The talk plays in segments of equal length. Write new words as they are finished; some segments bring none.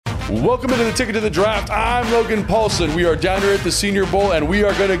Welcome into the Ticket to the Draft. I'm Logan Paulson. We are down here at the Senior Bowl, and we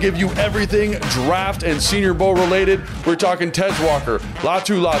are going to give you everything draft and Senior Bowl related. We're talking Tez Walker,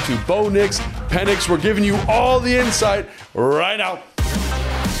 Latu, Bo Nix, Penix. We're giving you all the insight right now.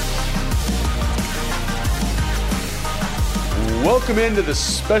 Welcome into the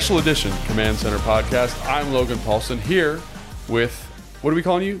special edition Command Center podcast. I'm Logan Paulson here with, what are we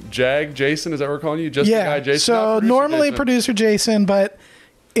calling you? Jason? Is that what we're calling you? Just the guy, Jason? So normally producer Jason, but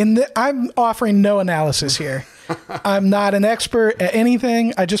I'm offering no analysis here. I'm not an expert at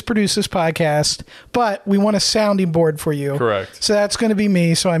anything. I just produce this podcast, but we want a sounding board for you. Correct. So that's going to be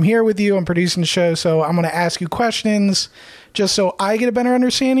me. So I'm here with you. I'm producing the show. So I'm going to ask you questions just so I get a better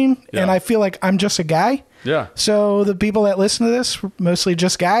understanding. Yeah. And I feel like I'm just a guy. Yeah. So the people that listen to this, mostly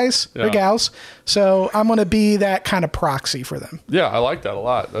just guys or gals. So I'm going to be that kind of proxy for them. Yeah, I like that a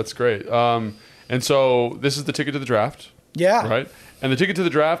lot. That's great. And so this is the Ticket to the Draft. Yeah. Right? And the Ticket to the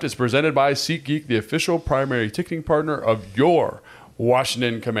Draft is presented by SeatGeek, the official primary ticketing partner of your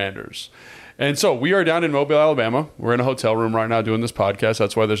Washington Commanders. And so we are down in Mobile, Alabama. We're in a hotel room right now doing this podcast.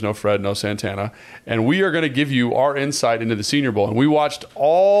 That's why there's no Fred, no Santana. And we are going to give you our insight into the Senior Bowl. And we watched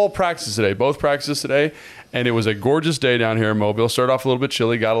all practices today, both practices today. And it was a gorgeous day down here in Mobile. Started off a little bit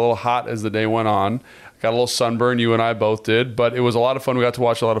chilly, got a little hot as the day went on. Got a little sunburn, you and I both did. But it was a lot of fun. We got to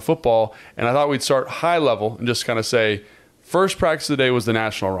watch a lot of football. And I thought we'd start high level and just kind of say, first practice of the day was the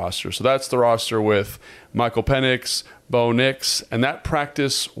national roster. So that's the roster with Michael Penix, Bo Nix. And that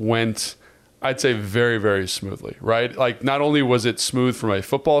practice went, I'd say, very, very smoothly, right? Like, not only was it smooth from a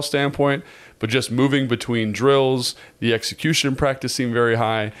football standpoint, but just moving between drills, the execution practice seemed very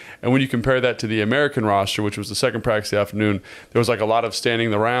high. And when you compare that to the American roster, which was the second practice of the afternoon, there was like a lot of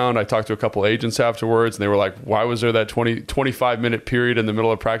standing around. I talked to a couple agents afterwards, and they were like, why was there that 25-minute period in the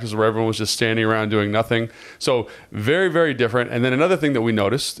middle of practice where everyone was just standing around doing nothing? So very, very different. And then another thing that we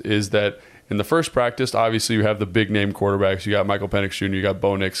noticed is that in the first practice, obviously you have the big-name quarterbacks. You got Michael Penix Jr., you got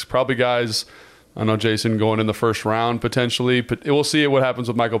Bo Nix, probably guys, I know Jason going in the first round potentially, but we'll see what happens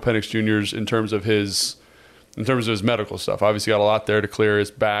with Michael Penix Jr.'s in terms of his medical stuff. Obviously got a lot there to clear,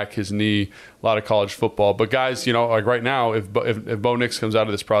 his back, his knee, a lot of college football. But guys, you know, like right now, if Bo Nix comes out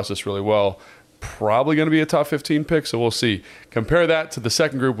of this process really well, probably going to be a top 15 pick, so we'll see. Compare that to the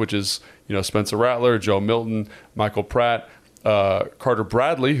second group, which is, you know, Spencer Rattler, Joe Milton, Michael Pratt, Carter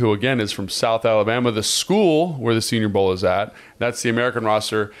Bradley, who again is from South Alabama, the school where the Senior Bowl is at. That's the American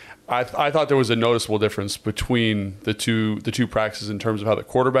roster. I thought there was a noticeable difference between the two practices in terms of how the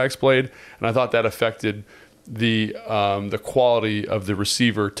quarterbacks played, and I thought that affected the quality of the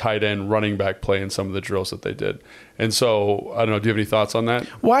receiver, tight end, running back play in some of the drills that they did. And so, I don't know, do you have any thoughts on that?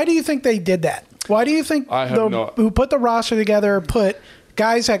 Why do you think they did that? Why do you think who put the roster together put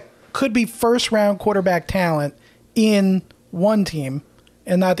guys that could be first-round quarterback talent in one team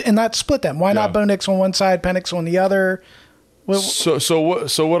and not split them? Why not Bo Nix on one side, Penix on the other? So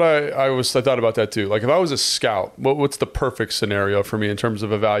what I thought about that too. Like, if I was a scout, what's the perfect scenario for me in terms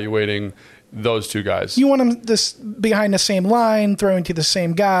of evaluating those two guys? You want them behind the same line, throwing to the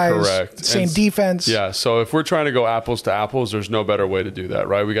same guys, correct, same defense. Yeah. So if we're trying to go apples to apples, there's no better way to do that,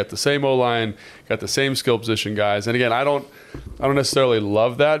 right? We got the same O-line, got the same skill position guys, and again, I don't necessarily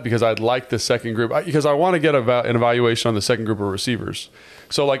love that because I'd like the second group because I want to get an evaluation on the second group of receivers.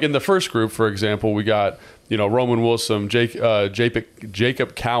 So like in the first group, for example, we got, you know, Roman Wilson,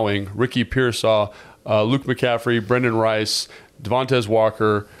 Jacob Cowing, Ricky Pearsall, Luke McCaffrey, Brendan Rice, Devontae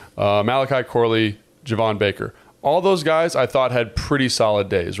Walker, Malachi Corley, Javon Baker. All those guys I thought had pretty solid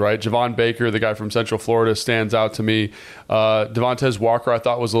days, right? Javon Baker, the guy from Central Florida, stands out to me. Devontae Walker I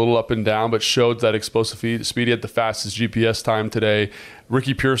thought was a little up and down, but showed that explosive speed. He had the fastest GPS time today.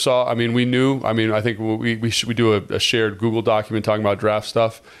 Ricky Pearsall, I think we do a shared Google document talking about draft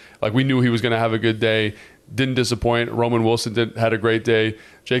stuff. Like, we knew he was going to have a good day. Didn't disappoint. Roman Wilson had a great day.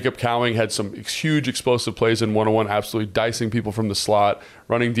 Jacob Cowing had some huge explosive plays in one-on-one, absolutely dicing people from the slot,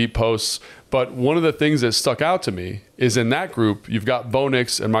 running deep posts. But one of the things that stuck out to me is in that group, you've got Bo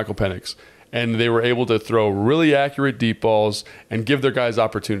Nix and Michael Penix. And they were able to throw really accurate deep balls and give their guys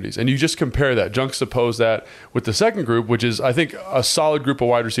opportunities. And you just compare that, juxtapose that with the second group, which is, I think, a solid group of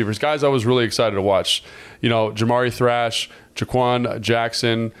wide receivers. Guys I was really excited to watch. You know, Jamari Thrash, Jaquan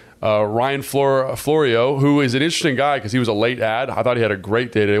Jackson, Ryan Florio, who is an interesting guy because he was a late ad. I thought he had a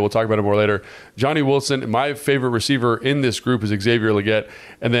great day today. We'll talk about it more later. Johnny Wilson, my favorite receiver in this group is Xavier Legette,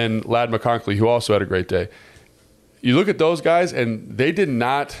 and then Ladd McConkey, who also had a great day. You look at those guys, and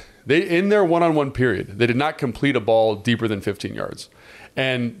in their one-on-one period, they did not complete a ball deeper than 15 yards.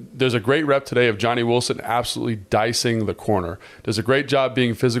 And there's a great rep today of Johnny Wilson absolutely dicing the corner. Does a great job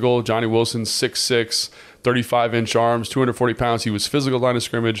being physical. Johnny Wilson, 6'6", 35-inch arms, 240 pounds. He was physical line of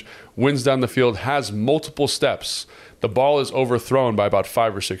scrimmage, wins down the field, has multiple steps. The ball is overthrown by about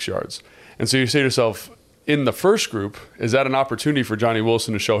 5 or 6 yards. And so you say to yourself, in the first group, is that an opportunity for Johnny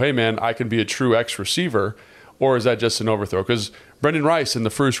Wilson to show, hey, man, I can be a true X receiver, or is that just an overthrow? Because Brendan Rice in the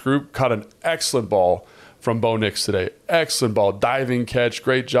first group caught an excellent ball from Bo Nix today. Excellent ball, diving catch,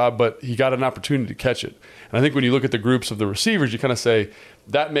 great job, but he got an opportunity to catch it. And I think when you look at the groups of the receivers, you kind of say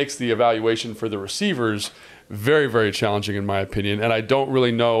that makes the evaluation for the receivers very, very challenging in my opinion. And I don't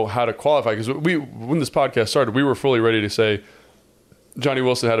really know how to qualify because when this podcast started, we were fully ready to say Johnny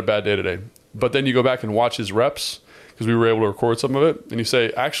Wilson had a bad day today. But then you go back and watch his reps because we were able to record some of it, and you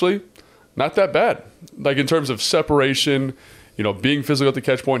say, actually, not that bad. Like in terms of separation, being physical at the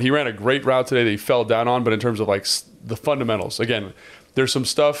catch point. He ran a great route today that he fell down on, but in terms of like the fundamentals, again, there's some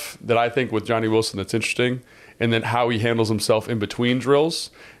stuff that I think with Johnny Wilson that's interesting, and then how he handles himself in between drills.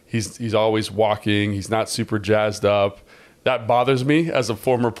 He's always walking. He's not super jazzed up. That bothers me as a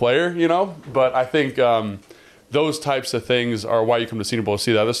former player, But I think those types of things are why you come to Senior Bowl to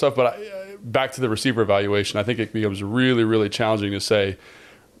see the other stuff. But back to the receiver evaluation, I think it becomes really, really challenging to say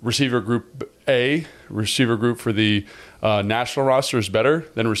receiver group A, receiver group for the national roster is better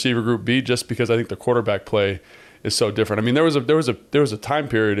than receiver group B, just because I think the quarterback play is so different. I mean, there was a time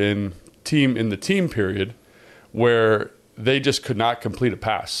period in the team period where they just could not complete a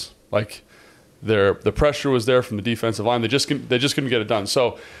pass. Like the pressure was there from the defensive line. They just couldn't get it done.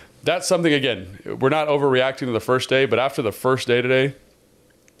 So that's something, again, we're not overreacting to the first day, but after the first day today,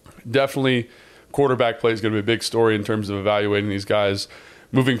 definitely quarterback play is going to be a big story in terms of evaluating these guys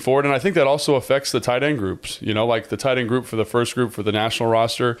moving forward. And I think that also affects the tight end groups. Like the tight end group for the first group for the national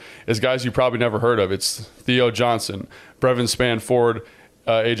roster is guys you probably never heard of. It's Theo Johnson, Brevin Spann-Ford,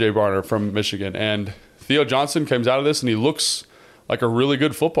 A.J. Barner from Michigan. And Theo Johnson comes out of this and he looks like a really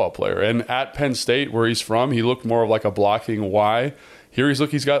good football player. And at Penn State, where he's from, he looked more of like a blocking Y. Here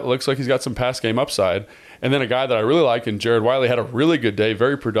looks like he's got some pass game upside. And then a guy that I really like, and Jared Wiley, had a really good day,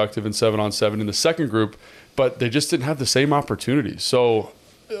 very productive in 7-on-7 in the second group, but they just didn't have the same opportunities. So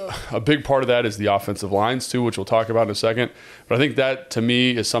a big part of that is the offensive lines too, which we'll talk about in a second. But I think that, to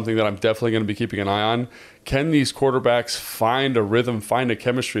me, is something that I'm definitely going to be keeping an eye on. Can these quarterbacks find a rhythm, find a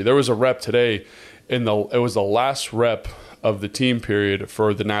chemistry? There was a rep today, it was the last rep of the team period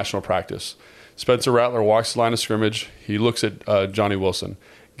for the national practice. Spencer Rattler walks the line of scrimmage. He looks at Johnny Wilson,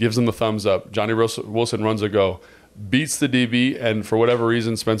 gives him the thumbs up. Johnny Wilson runs a go, beats the DB, and for whatever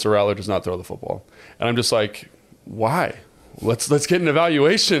reason, Spencer Rattler does not throw the football. And I'm just like, why? Let's get an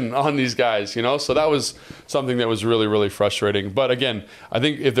evaluation on these guys, So that was something that was really, really frustrating. But again, I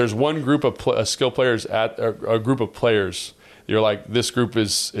think if there's one group of skill players a group of players, you're like, this group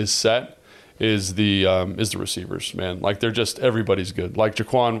is set, is the receivers, man. Like they're just, everybody's good. Like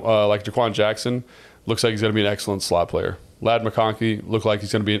Jaquan Jackson looks like he's going to be an excellent slot player. Ladd McConkey looked like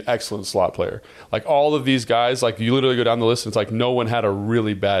he's going to be an excellent slot player. Like all of these guys, like you literally go down the list and it's like no one had a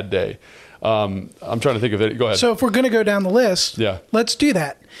really bad day. I'm trying to think of it. Go ahead. So if we're going to go down the list, let's do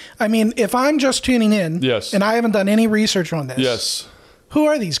that. I mean, if I'm just tuning in and I haven't done any research on this, who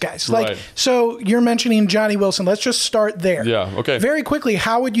are these guys? Like, so you're mentioning Johnny Wilson. Let's just start there. Yeah, okay. Very quickly,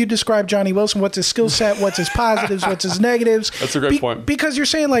 how would you describe Johnny Wilson? What's his skill set? What's his positives? What's his negatives? That's a great point. Because you're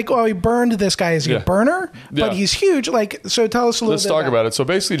saying like, oh, he burned this guy. Is he a burner? But he's huge. Like, so tell us a little bit. Let's talk about it. So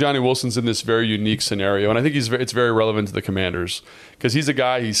basically, Johnny Wilson's in this very unique scenario, and I think it's very relevant to the Commanders because he's a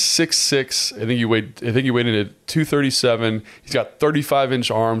guy. He's 6'6". I think he weighed in at 237. He's got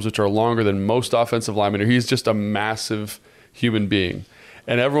 35-inch arms, which are longer than most offensive linemen. He's just a massive human being.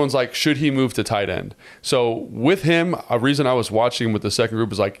 And everyone's like, should he move to tight end? So with him, a reason I was watching him with the second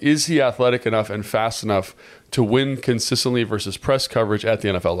group is like, is he athletic enough and fast enough to win consistently versus press coverage at the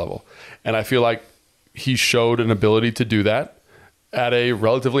NFL level? And I feel like he showed an ability to do that at a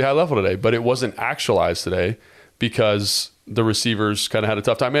relatively high level today, but it wasn't actualized today because the receivers kind of had a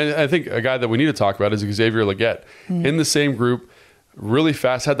tough time. And I think a guy that we need to talk about is Xavier Legette. In the same group, really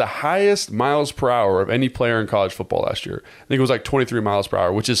fast, had the highest miles per hour of any player in college football last year. I think it was like 23 miles per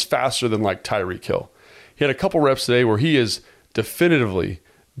hour, which is faster than like Tyreek Hill. He had a couple reps today where he is definitively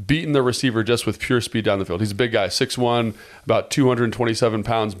beaten the receiver just with pure speed down the field. He's a big guy, 6'1", about 227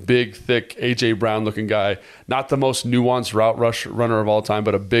 pounds, big, thick, A.J. Brown looking guy. Not the most nuanced route rush runner of all time,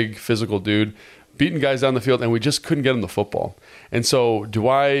 but a big physical dude. Beating guys down the field, and we just couldn't get him the football. And so do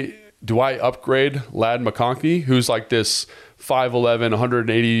I upgrade Ladd McConkey, who's like this 5'11",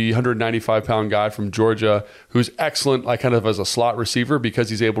 180, 195-pound guy from Georgia who's excellent, like kind of as a slot receiver because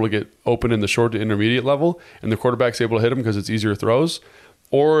he's able to get open in the short to intermediate level, and the quarterback's able to hit him because it's easier throws,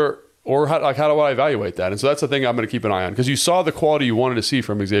 or how do I evaluate that? And so that's the thing I'm going to keep an eye on, because you saw the quality you wanted to see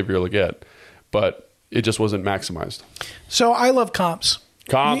from Xavier Legette, but it just wasn't maximized. So I love comps.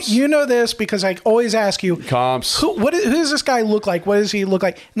 Comps. You know this because I always ask you. Comps. Who does this guy look like? What does he look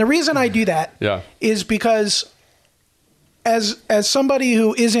like? And the reason I do that is because as somebody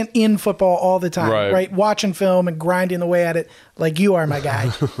who isn't in football all the time, right, watching film and grinding away at it like you are, my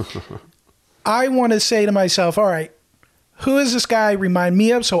guy, I want to say to myself, all right, who does this guy remind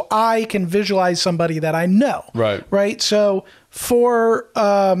me of, so I can visualize somebody that I know? Right. So for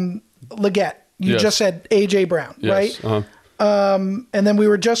Legette, you just said A.J. Brown, right? And then we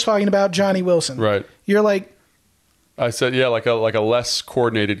were just talking about Johnny Wilson. Right. You're like, I said, like a less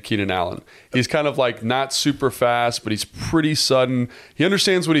coordinated Keenan Allen. He's kind of like not super fast, but he's pretty sudden. He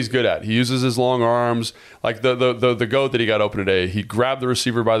understands what he's good at. He uses his long arms. Like the goat that he got open today, he grabbed the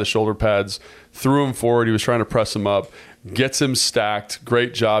receiver by the shoulder pads, threw him forward. He was trying to press him up, gets him stacked.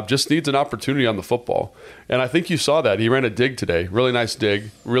 Great job. Just needs an opportunity on the football. And I think you saw that. He ran a dig today. Really nice dig.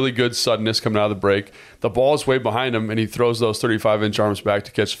 Really good suddenness coming out of the break. The ball is way behind him, and he throws those 35-inch arms back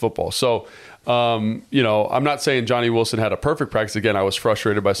to catch the football. So, I'm not saying Johnny Wilson had a perfect practice. Again, I was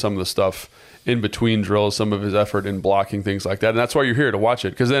frustrated by some of the stuff in between drills, some of his effort in blocking, things like that. And that's why you're here to watch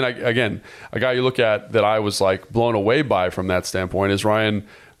it. Because then, again, a guy you look at that I was like blown away by from that standpoint is Ryan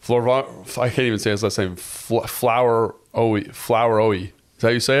I can't even say his last name. Flower Oe. Is that how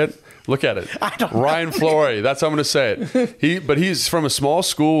you say it? Look at it. I don't Ryan know. Flory. That's how I'm going to say it. But he's from a small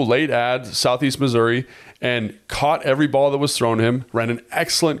school, late ad, Southeast Missouri, and caught every ball that was thrown to him, ran an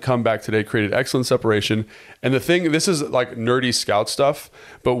excellent comeback today, created excellent separation. And the thing, this is like nerdy scout stuff,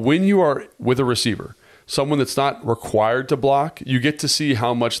 but when you are with a receiver, someone that's not required to block, you get to see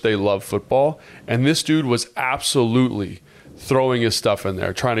how much they love football. And this dude was absolutely throwing his stuff in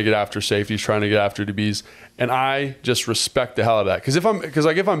there, trying to get after safeties, trying to get after DBs. And I just respect the hell out of that. Because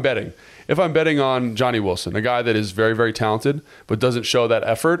if I'm betting on Johnny Wilson, a guy that is very, very talented, but doesn't show that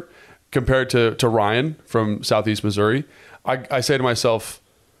effort compared to Ryan from Southeast Missouri, I say to myself,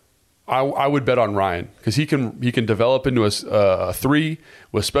 I would bet on Ryan because he can develop into a 3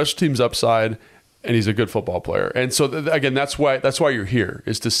 with special teams upside, and he's a good football player. And so again, that's why you're here,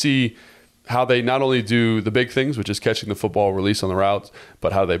 is to see how they not only do the big things, which is catching the football, release on the routes,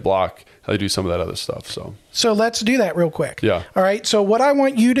 but how they block, how they do some of that other stuff. So let's do that real quick. Yeah. All right. So what I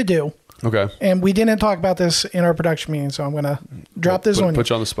want you to do. Okay. And we didn't talk about this in our production meeting, so I'm going to drop this on you.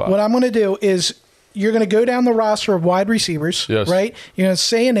 Put you on the spot. What I'm going to do is you're going to go down the roster of wide receivers, right? You're going to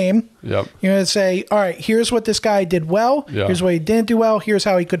say a name. Yep. You're going to say, all right, here's what this guy did well. Yeah. Here's what he didn't do well. Here's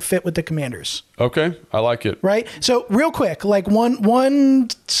how he could fit with the Commanders. Okay. I like it. Right? So real quick, like one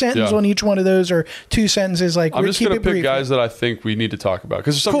sentence on each one of those, or 2 sentences. Like, I'm just going to pick guys that I think we need to talk about.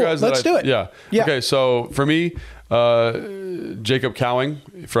 Because there's some guys that Let's do it. Yeah. Okay. So for me, Jacob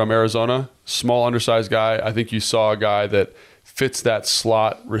Cowing from Arizona, small, undersized guy. I think you saw a guy that fits that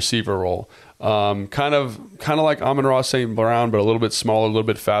slot receiver role. Kind of like Amon-Ra St. Brown, but a little bit smaller, a little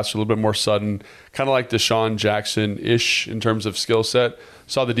bit faster, a little bit more sudden. Kind of like Deshaun Jackson-ish in terms of skill set.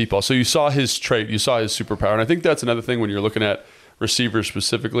 Saw the deep ball. So you saw his trait. You saw his superpower. And I think that's another thing when you're looking at receivers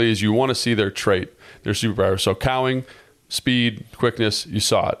specifically, is you want to see their trait, their superpower. So Cowing, speed, quickness, you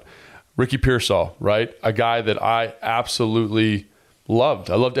saw it. Ricky Pearsall, right? A guy that I absolutely loved.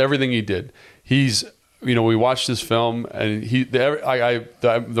 I loved everything he did. We watched this film, and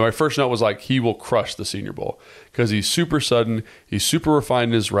my first note was like, he will crush the Senior Bowl because he's super sudden, he's super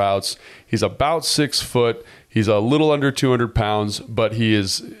refined in his routes, he's about 6 foot, he's a little under 200 pounds, but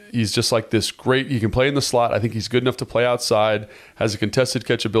he's just like this great. He can play in the slot. I think he's good enough to play outside. Has a contested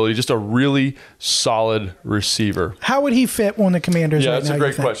catch ability. Just a really solid receiver. How would he fit on the Commanders? Yeah, right that's now, a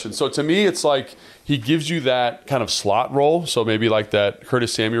great question. So to me, it's like he gives you that kind of slot role. So maybe like that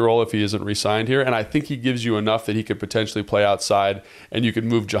Curtis Samuel role if he isn't re-signed here. And I think he gives you enough that he could potentially play outside, and you could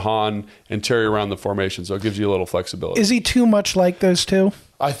move Jahan and Terry around the formation. So it gives you a little flexibility. Is he too much like those two?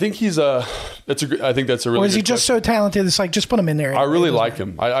 I think I think that's a really. Or is he just so talented? It's like, just put him in there. I really like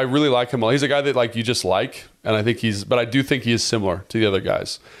him. I really like him. He's a guy that like you just like, and I think but I do think he is similar to the other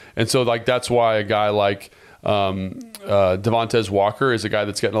guys, and so like that's why a guy like Devontae Walker is a guy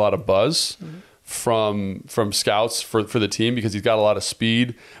that's getting a lot of buzz from scouts for the team because he's got a lot of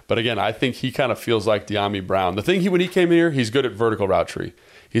speed. But again, I think he kind of feels like Dyami Brown. The thing when he came here, he's good at vertical route tree.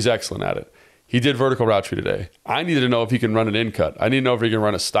 He's excellent at it. He did vertical route tree today. I needed to know if he can run an in cut. I need to know if he can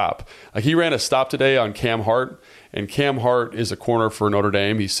run a stop. Like he ran a stop today on Cam Hart, and Cam Hart is a corner for Notre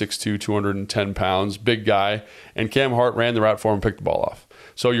Dame. He's 6'2", 210 pounds, big guy. And Cam Hart ran the route for him and picked the ball off.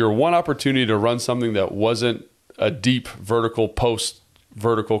 So your one opportunity to run something that wasn't a deep vertical post,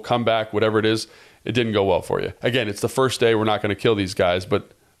 vertical comeback, whatever it is, it didn't go well for you. Again, it's the first day. We're not going to kill these guys,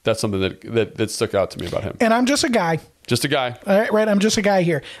 but that's something that stuck out to me about him. And I'm just a guy. Just a guy. All right, I'm just a guy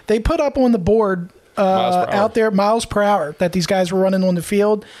here. They put up on the board out there miles per hour that these guys were running on the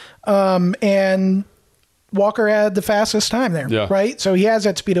field. And Walker had the fastest time there, right? So he has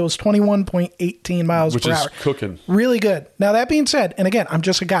that speed. It was 21.18 miles per hour. Which is cooking. Really good. Now, that being said, and again, I'm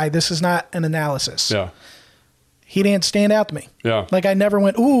just a guy. This is not an analysis. Yeah. He didn't stand out to me. Yeah. Like I never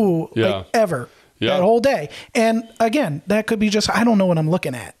went, ooh, like ever that whole day. And again, that could be just, I don't know what I'm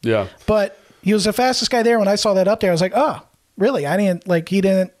looking at. Yeah. But he was the fastest guy there. When I saw that up there, I was like, oh, really? He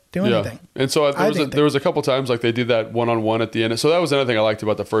didn't do anything. And so there was a couple times like they did that one-on-one at the end. So that was another thing I liked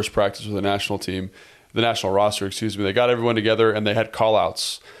about the first practice with the national team, the national roster, excuse me. They got everyone together and they had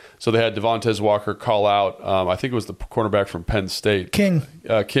call-outs. So they had Devontae Walker call out, I think it was the cornerback from Penn State. King,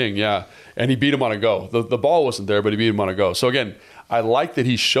 yeah. And he beat him on a go. The ball wasn't there, but he beat him on a go. So again, I like that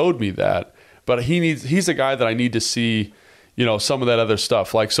he showed me that, but he's a guy that I need to see, some of that other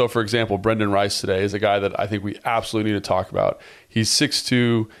stuff. Like, so for example, Brendan Rice today is a guy that I think we absolutely need to talk about. He's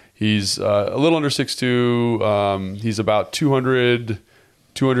 6'2", he's a little under 6'2", he's about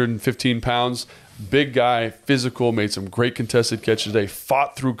 215 pounds. Big guy, physical, made some great contested catches today,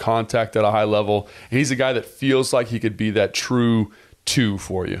 fought through contact at a high level. And he's a guy that feels like he could be that true 2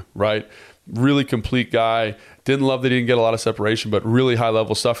 for you, right? Really complete guy. Didn't love that he didn't get a lot of separation, but really high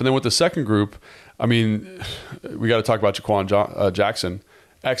level stuff. And then with the second group, I mean, we got to talk about Jaquan Jackson.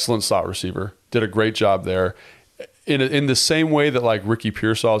 Excellent slot receiver. Did a great job there. In the same way that like Ricky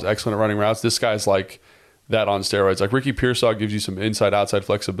Pearsall is excellent at running routes, this guy's like that on steroids. Like Ricky Pearsall gives you some inside-outside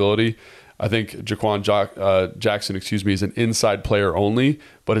flexibility. I think Jaquan Jackson, is an inside player only,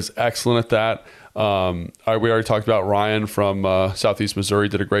 but is excellent at that. We already talked about Ryan from Southeast Missouri,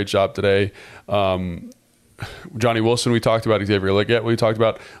 did a great job today. Johnny Wilson, we talked about. Xavier Legette, we talked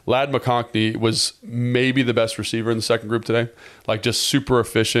about. Ladd McConkey was maybe the best receiver in the second group today. Like just super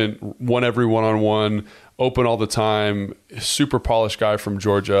efficient, won every one-on-one, open all the time, super polished guy from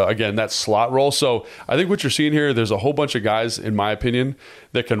Georgia. Again, that slot role. So I think what you're seeing here, there's a whole bunch of guys, in my opinion,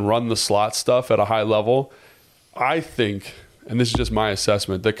 that can run the slot stuff at a high level. I think, and this is just my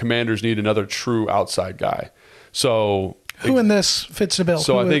assessment, the Commanders need another true outside guy. So who in this fits the bill?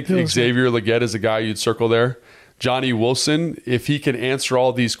 So I think Xavier Legette is a guy you'd circle there. Johnny Wilson, if he can answer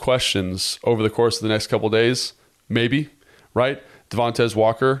all these questions over the course of the next couple of days, maybe, right? Devontae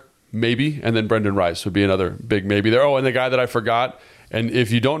Walker, maybe, and then Brendan Rice would be another big maybe there. Oh, and the guy that I forgot, and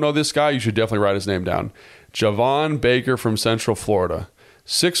if you don't know this guy, you should definitely write his name down. Javon Baker from Central Florida.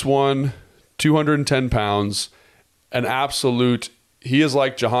 6'1", 210 pounds, an absolute... He is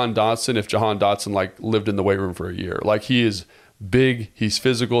like Jahan Dotson if Jahan Dotson like lived in the weight room for a year. Like he is big, he's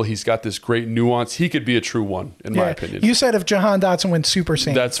physical, he's got this great nuance. He could be a true one, in my opinion. You said if Jahan Dotson went Super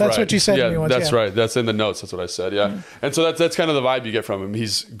Saiyan. That's right. What you said to me once. That's right. That's in the notes. That's what I said, And so that's kind of the vibe you get from him.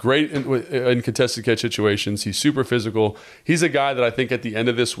 He's great in contested catch situations. He's super physical. He's a guy that I think at the end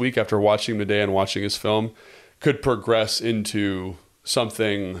of this week, after watching him today and watching his film, could progress into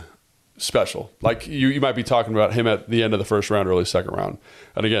something special. Like you might be talking about him at the end of the first round, early second round.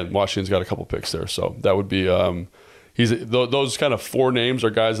 And again, Washington's got a couple picks there, so that would be those kind of 4 names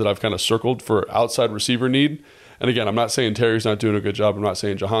are guys that I've kind of circled for outside receiver need. And again, I'm not saying Terry's not doing a good job. I'm not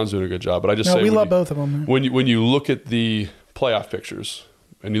saying Jahan's doing a good job, but I just say we love both of them. When you look at the playoff pictures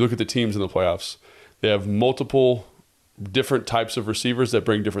and you look at the teams in the playoffs, they have multiple different types of receivers that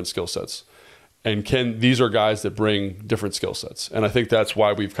bring different skill sets. And these are guys that bring different skill sets. And I think that's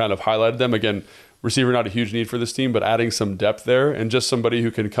why we've kind of highlighted them. Again, receiver, not a huge need for this team, but adding some depth there and just somebody who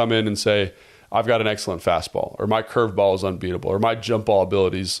can come in and say, I've got an excellent fastball, or my curveball is unbeatable, or my jump ball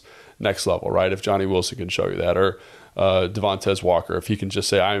ability's next level, right? If Johnny Wilson can show you that, or Devontae Walker, if he can just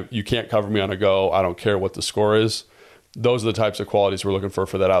say, you can't cover me on a go, I don't care what the score is. Those are the types of qualities we're looking for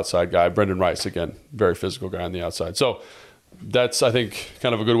that outside guy. Brendan Rice, again, very physical guy on the outside. So that's, I think,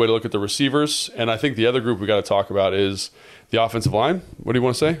 kind of a good way to look at the receivers. And I think the other group we got to talk about is the offensive line. What do you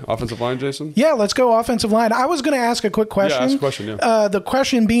want to say? Offensive line, Jason? Yeah, let's go offensive line. I was going to ask a quick question. Yeah, ask a question, yeah. The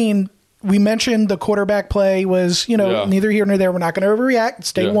question being, we mentioned the quarterback play was, neither here nor there. We're not going to overreact.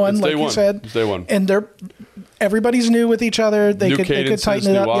 It's day one, like you said. It's day one. And everybody's new with each other. They could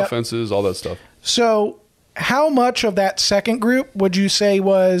tighten it up. New offenses, all that stuff. So how much of that second group would you say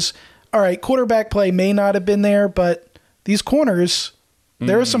was, all right, quarterback play may not have been there, but these corners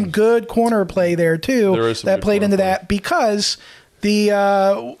There was some good corner play there too that played into that because the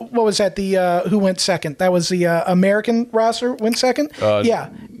what was that? The who went second? That was the American roster went second.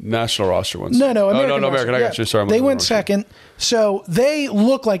 National roster went second. No, American. American. I got you. Sorry, they went second. So they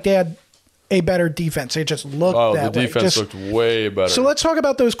looked like they had a better defense. They just looked that way. The defense looked way better. So let's talk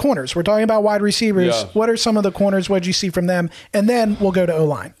about those corners. We're talking about wide receivers. Yeah. What are some of the corners? What did you see from them? And then we'll go to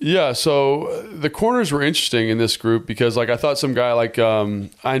O-line. Yeah, so the corners were interesting in this group because I thought some guy like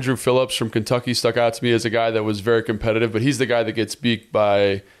Andrew Phillips from Kentucky stuck out to me as a guy that was very competitive, but he's the guy that gets beat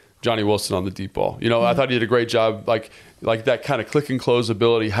by Johnny Wilson on the deep ball. I thought he did a great job, like that kind of click and close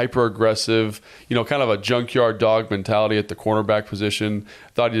ability, hyper aggressive, kind of a junkyard dog mentality at the cornerback position.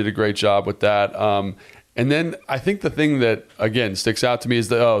 Thought he did a great job with that. And then I think the thing that again sticks out to me is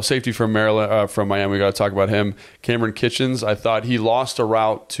the safety from Maryland, from Miami. We got to talk about him, Cameron Kitchens. I thought he lost a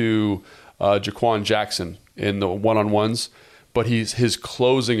route to Jaquan Jackson in the one-on-ones. But his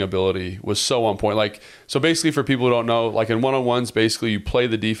closing ability was so on point. So basically, for people who don't know, in one-on-ones, basically you play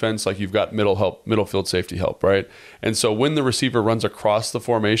the defense like you've got middle field safety help, right? And so when the receiver runs across the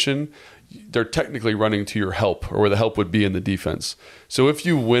formation, they're technically running to your help or where the help would be in the defense. So if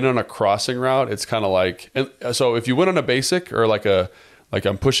you win on a crossing route, it's kind of so if you win on a basic or like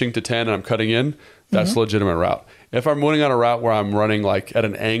I'm pushing to 10 and I'm cutting in, that's a legitimate route. If I'm winning on a route where I'm running at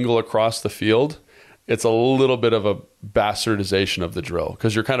an angle across the field, it's a little bit of a bastardization of the drill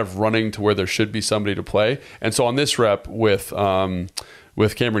because you're kind of running to where there should be somebody to play. And so on this rep with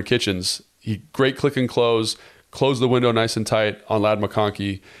Cameron Kitchens, he great click and closed the window nice and tight on Ladd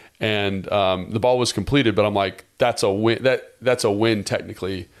McConkey, and the ball was completed. But I'm like, that's a win. That's a win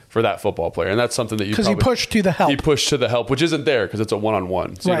technically for that football player, and that's something that because he pushed to the help. He pushed to the help, which isn't there because it's a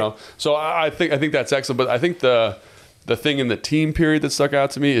one-on-one. Right. So I think that's excellent. But I think the thing in the team period that stuck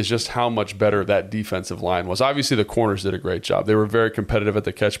out to me is just how much better that defensive line was. Obviously, the corners did a great job. They were very competitive at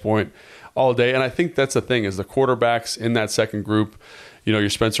the catch point all day. And I think that's the thing is the quarterbacks in that second group, your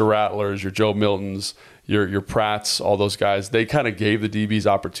Spencer Rattlers, your Joe Miltons, your Pratts, all those guys, they kind of gave the DBs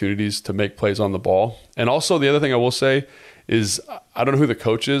opportunities to make plays on the ball. And also the other thing I will say is I don't know who the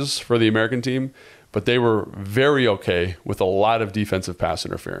coach is for the American team, but they were very okay with a lot of defensive pass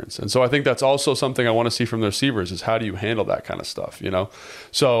interference. And so I think that's also something I want to see from the receivers is how do you handle that kind of stuff,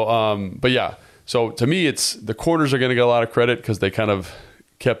 So, but yeah. So to me, it's the corners are going to get a lot of credit because they kind of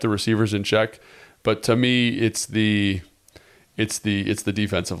kept the receivers in check. But to me, it's the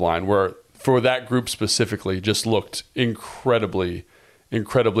defensive line where for that group specifically just looked incredibly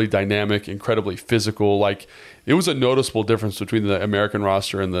dynamic, incredibly physical. It was a noticeable difference between the American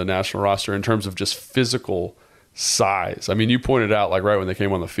roster and the national roster in terms of just physical size. I mean, you pointed out right when they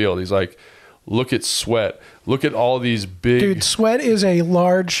came on the field, he's like, look at Sweat. Look at all these big... Dude, Sweat is a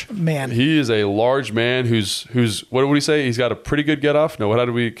large man. He is a large man who's what would he say? He's got a pretty good get-off? No, how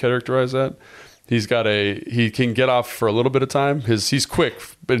do we characterize that? He can get off for a little bit of time. He's quick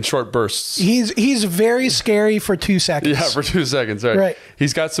but in short bursts. He's very scary for 2 seconds. Yeah, for 2 seconds. Right.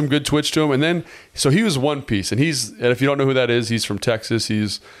 He's got some good twitch to him. And then so he was one piece. And if you don't know who that is, he's from Texas.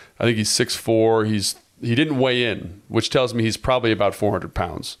 I think he's 6'4". He didn't weigh in, which tells me he's probably about 400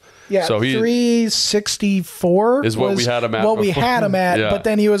 pounds. Yeah, so 364 is what we had him at. What we had him at, yeah. But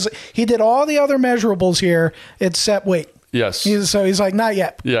then he did all the other measurables here except weight. Yes. So he's like, not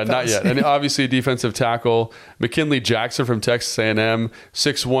yet. Yeah, not yet. And obviously defensive tackle, McKinley Jackson from Texas A&M,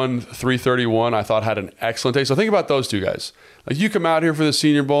 6'1", 331, I thought had an excellent day. So think about those two guys. You come out here for the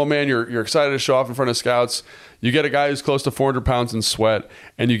Senior Bowl, man, you're excited to show off in front of scouts. You get a guy who's close to 400 pounds in sweat,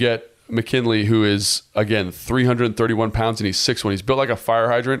 and you get McKinley, who is, again, 331 pounds, and he's 6'1". He's built like a fire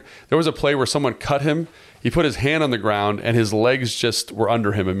hydrant. There was a play where someone cut him. He put his hand on the ground, and his legs just were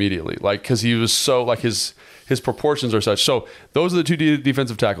under him immediately. Because he was so, his proportions are such. So those are the two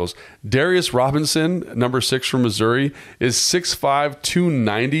defensive tackles. Darius Robinson, number 6 from Missouri, is 6'5",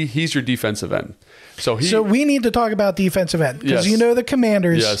 290. He's your defensive end. So we need to talk about defensive end because the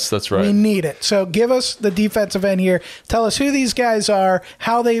Commanders. Yes, that's right. We need it. So give us the defensive end here. Tell us who these guys are,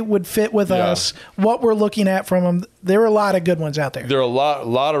 how they would fit with us, what we're looking at from them. There are a lot of good ones out there. There are a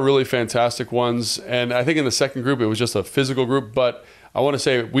lot of really fantastic ones. And I think in the second group, it was just a physical group. But I want to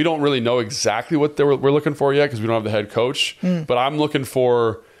say we don't really know exactly what we're looking for yet because we don't have the head coach. But I'm looking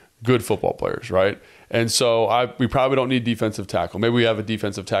for good football players, right? And so we probably don't need defensive tackle. Maybe we have a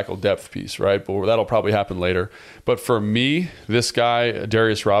defensive tackle depth piece, right? But that'll probably happen later. But for me, this guy,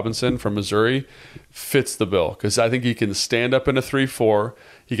 Darius Robinson from Missouri, fits the bill because I think he can stand up in a 3-4.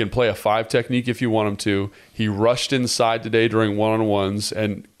 He can play a 5 technique if you want him to. He rushed inside today during one-on-ones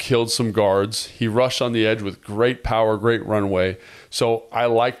and killed some guards. He rushed on the edge with great power, great runway. So I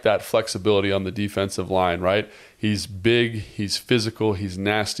like that flexibility on the defensive line, right? He's big, he's physical, he's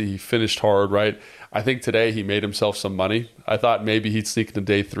nasty, he finished hard, right? I think today he made himself some money. I thought maybe he'd sneak into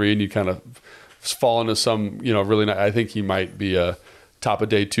day 3 and you kind of fall into some, really nice. I think he might be a top of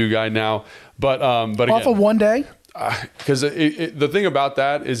day 2 guy now. But again, off of one day? Because the thing about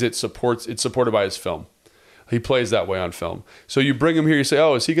that is it's supported by his film. He plays that way on film. So you bring him here, you say,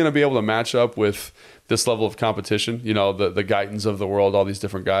 oh, is he going to be able to match up with this level of competition? The Gaitons of the world, all these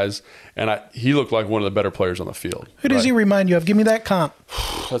different guys. And he looked like one of the better players on the field. Who does he remind you of? Give me that comp.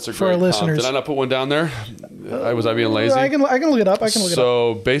 That's a for great our listeners. Comp. Did I not put one down there? Was I being lazy? I can look it up.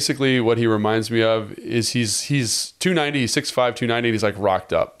 So basically what he reminds me of is he's 290, he's 6'5", 290, and he's like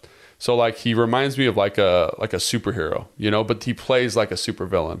rocked up. So like he reminds me of like a superhero, but he plays like a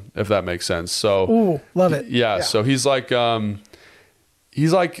supervillain, if that makes sense. So love it. Yeah. So he's like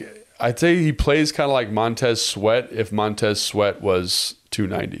I'd say he plays kind of like Montez Sweat if Montez Sweat was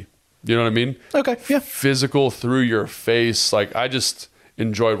 290. You know what I mean? Okay. Yeah. Physical through your face. Like I just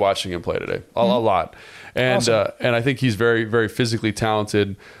enjoyed watching him play today a lot. And awesome. And I think he's very, very physically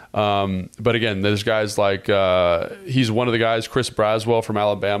talented. But again, there's guys like he's one of the guys, Chris Braswell from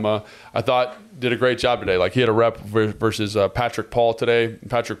Alabama, I thought did a great job today. Like he had a rep versus Patrick Paul today.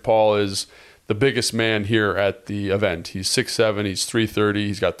 Patrick Paul is the biggest man here at the event. He's 6'7", he's 330,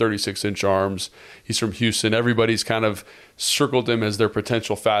 he's got 36-inch arms. He's from Houston. Everybody's kind of circled him as their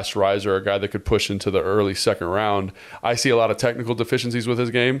potential fast riser, a guy that could push into the early second round. I see a lot of technical deficiencies with his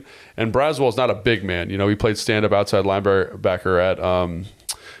game, and Braswell's not a big man. He played stand-up outside linebacker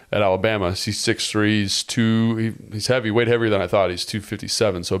at Alabama. He's 6'3", he's heavy, way heavier than I thought. He's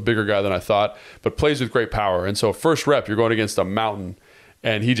 257, so a bigger guy than I thought, but plays with great power. And so first rep, you're going against a mountain,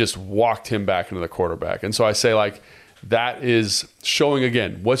 and he just walked him back into the quarterback. And so I say, like, that is showing,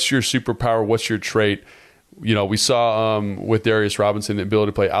 again, what's your superpower, what's your trait. We saw with Darius Robinson the ability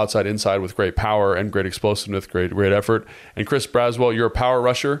to play outside, inside with great power and great explosiveness, great effort. And Chris Braswell, you're a power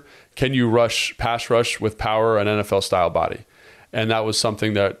rusher. Can you pass rush with power, an NFL-style body? And that was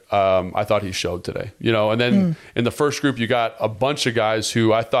something that I thought he showed today. And then in the first group, you got a bunch of guys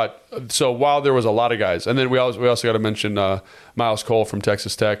who I thought. So while there was a lot of guys, and then we also got to mention Miles Cole from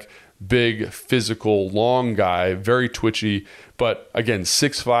Texas Tech, big, physical, long guy, very twitchy, but again,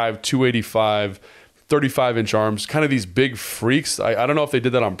 6'5", 285, 35-inch arms, kind of these big freaks. I don't know if they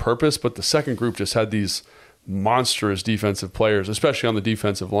did that on purpose, but the second group just had these monstrous defensive players, especially on the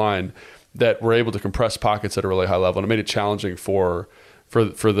defensive line, that were able to compress pockets at a really high level, and it made it challenging for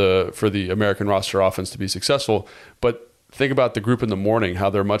the American roster offense to be successful. But think about the group in the morning, how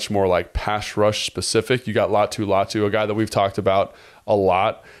they're much more like pass rush specific. You got Latu, a guy that we've talked about a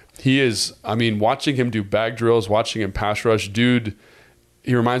lot. He is, watching him do bag drills, watching him pass rush, dude,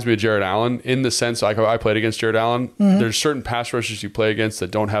 he reminds me of Jared Allen in the sense, like I played against Jared Allen. Mm-hmm. There's certain pass rushers you play against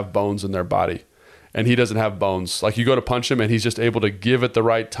that don't have bones in their body. And he doesn't have bones. Like you go to punch him and he's just able to give at the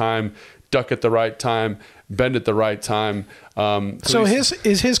right time, duck at the right time, bend at the right time. So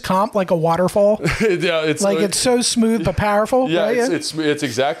is his comp like a waterfall? Yeah, it's so smooth but powerful. Yeah, right? It's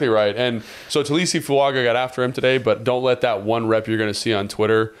exactly right. And so Talisi Fuaga got after him today, but don't let that one rep you're going to see on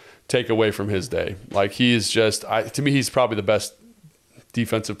Twitter take away from his day. Like he is just, to me, he's probably the best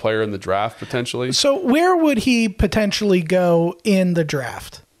defensive player in the draft potentially. So where would he potentially go in the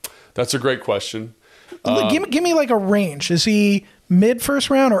draft? That's a great question. Give me like a range. Is he mid first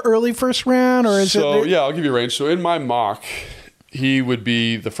round or early first round, or is it? Yeah, I'll give you a range. So in my mock, he would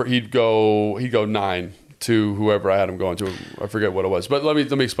be he'd go 9 to whoever I had him going to. I forget what it was, but let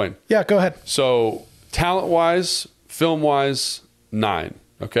me explain. Yeah, go ahead. So talent wise, film wise, 9.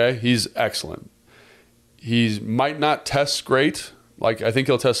 Okay, he's excellent. He might not test great. Like I think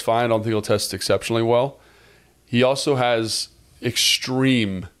he'll test fine. I don't think he'll test exceptionally well. He also has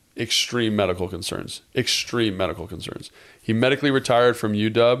extreme medical concerns. He medically retired from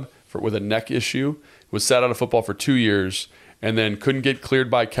UW with a neck issue, was sat out of football for 2 years, and then couldn't get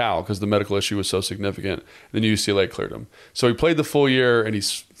cleared by Cal because the medical issue was so significant. Then UCLA cleared him. So he played the full year, and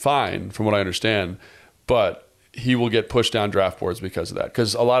he's fine from what I understand, but he will get pushed down draft boards because of that.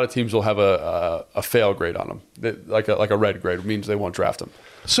 Because a lot of teams will have a fail grade on him, like a red grade. It means they won't draft him.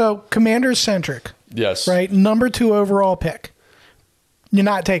 So Commanders-centric. Yes. Right? Number 2 overall pick. You're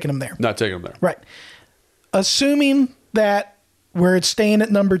not taking him there. Not taking him there. Right. Assuming that we're staying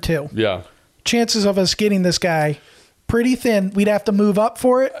at number 2. Yeah. Chances of us getting this guy pretty thin. We'd have to move up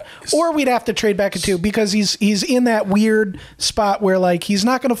for it, or we'd have to trade back at 2 because he's in that weird spot where like he's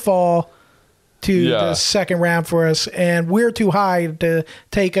not going to fall to the second round for us, and we're too high to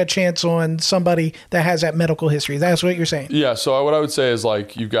take a chance on somebody that has that medical history. That's what you're saying. Yeah, so what I would say is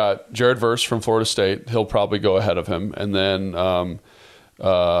like you've got Jared Verse from Florida State. He'll probably go ahead of him, and then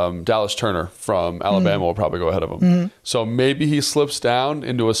Dallas Turner from Alabama will probably go ahead of him. So maybe he slips down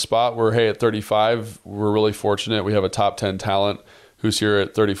into a spot where, hey, at 35, we're really fortunate. We have a top 10 talent who's here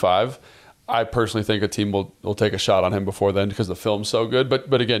at 35. I personally think a team will take a shot on him before then because the film's so good.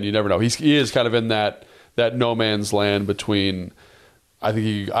 But again, you never know. He is kind of in that no man's land between. I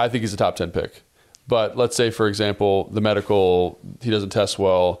think he's a top 10 pick. But let's say, for example, the medical, he doesn't test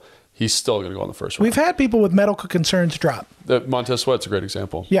well. He's still going to go in the first round. We've had people with medical concerns drop. Montez Sweat's a great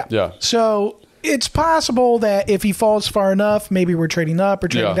example. Yeah. So it's possible that if he falls far enough, maybe we're trading up or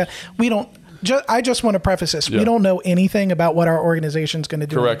trading down. We don't. I just want to preface this. We don't know anything about what our organization's going to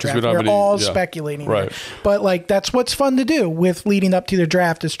do. Correct. We're all speculating. Right. But that's what's fun to do with leading up to the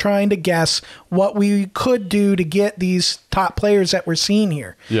draft is trying to guess what we could do to get these top players that we're seeing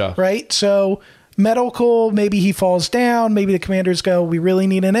here. Yeah. Right. So medical, maybe he falls down. Maybe the Commanders go, we really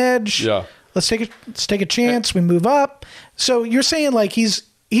need an edge. Yeah. Let's take a chance. We move up. So you're saying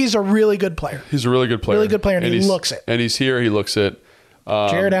he's a really good player. He's a really good player. Really good player, and he looks it. And he's here. He looks it.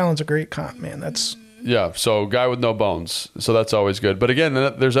 Jared Allen's a great comp, man. So guy with no bones. So that's always good. But again,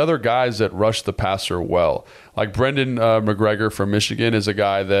 there's other guys that rush the passer well. Like Brendan McGregor from Michigan is a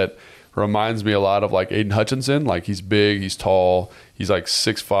guy that reminds me a lot of Aiden Hutchinson. He's big, he's tall, he's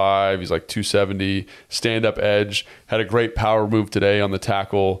 6'5", he's 270, stand-up edge, had a great power move today on the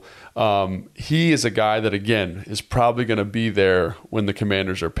tackle. He is a guy that, again, is probably going to be there when the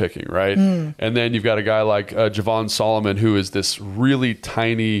Commanders are picking, right? And then you've got a guy like Javon Solomon, who is this really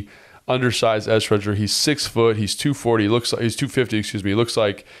tiny, undersized edge rusher. He's 6 foot, he's 240, he's 250, excuse me. He looks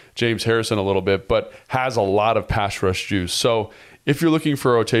like James Harrison a little bit, but has a lot of pass rush juice. So if you're looking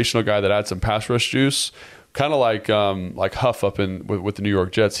for a rotational guy that adds some pass rush juice, kind of like Huff up with the New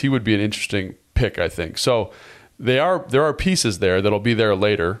York Jets, he would be an interesting pick, I think. So there are pieces there that'll be there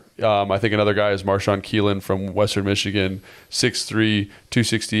later. I think another guy is Marshawn Keelan from Western Michigan, 6'3",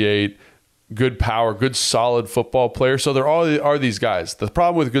 268, good power, good solid football player. So there are these guys. The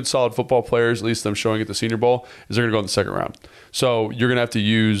problem with good solid football players, at least them showing at the Senior Bowl, is they're going to go in the second round. So you're going to have to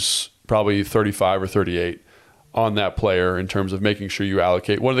use probably 35 or 38 on that player in terms of making sure you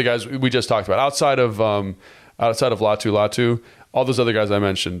allocate. One of the guys we just talked about, outside of Latu, all those other guys I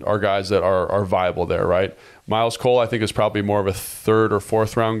mentioned are guys that are viable there, right? Miles Cole, I think, is probably more of a third or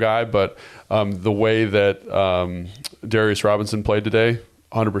fourth round guy, but the way that Darius Robinson played today,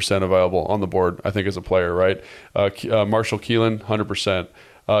 100% available on the board, I think, as a player, right? Marshall Keelan, 100%.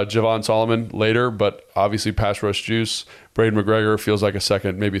 Javon Solomon later, but obviously pass rush juice. Braden McGregor feels like a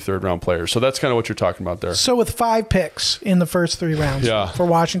second, maybe third round player. So that's kind of what you're talking about there. So with 5 picks in the first 3 rounds for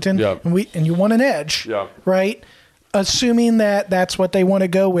Washington, and you want an edge, right? Assuming that that's what they want to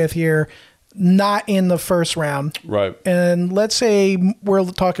go with here, not in the first round. Right. And let's say we're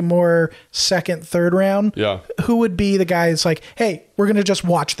talking more second, third round. Yeah. Who would be the guys hey, we're going to just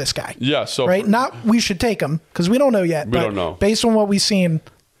watch this guy. Yeah. So right. Not we should take him because we don't know yet. We don't know. Based on what we've seen,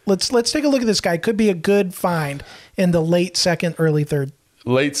 let's take a look at this guy. Could be a good find in the late second, early third.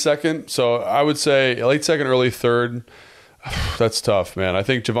 Late second. So I would say late second, early third. That's tough, man. I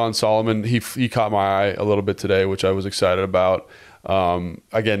think Javon Solomon, he caught my eye a little bit today, which I was excited about.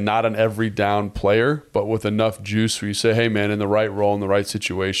 Again, not an every down player, but with enough juice where you say, hey, man, in the right role, in the right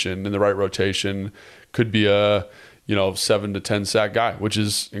situation, in the right rotation, could be a 7 to 10 sack guy, which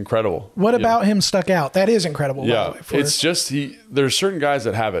is incredible. What about him stuck out? That is incredible. Yeah, by the way, it's just there's certain guys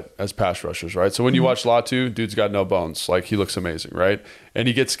that have it as pass rushers, right? So when you watch Latu, dude's got no bones. He looks amazing, right? And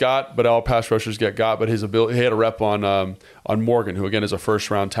he gets got, but all pass rushers get got. But his ability, he had a rep on Morgan, who again is a first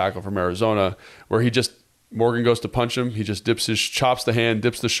round tackle from Arizona, where Morgan goes to punch him. He just chops the hand,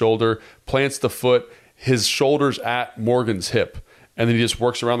 dips the shoulder, plants the foot, his shoulder's at Morgan's hip, and then he just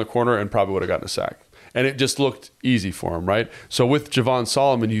works around the corner and probably would have gotten a sack. And it just looked easy for him, right? So with Javon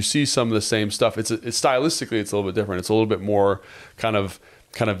Solomon, you see some of the same stuff. It's stylistically, it's a little bit different. It's a little bit more kind of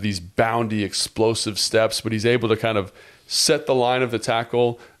these boundy, explosive steps, but he's able to kind of set the line of the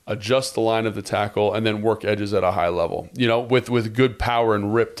tackle, adjust the line of the tackle, and then work edges at a high level, with good power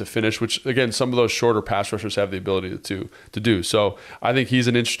and rip to finish, which, again, some of those shorter pass rushers have the ability to do. So I think he's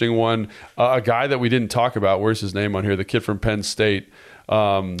an interesting one. A guy that we didn't talk about, where's his name on here? The kid from Penn State.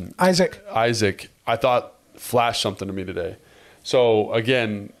 Isaac, I thought flashed something to me today. So,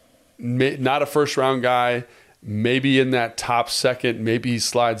 again, not a first-round guy, maybe in that top second, maybe he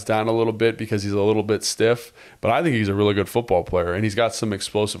slides down a little bit because he's a little bit stiff, but I think he's a really good football player, and he's got some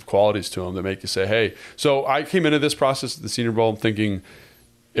explosive qualities to him that make you say, hey. So I came into this process at the Senior Bowl thinking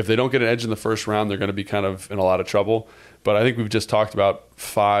if they don't get an edge in the first round, they're going to be kind of in a lot of trouble. But I think we've just talked about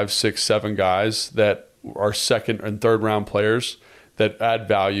 5, 6, 7 guys that are second and third round players that add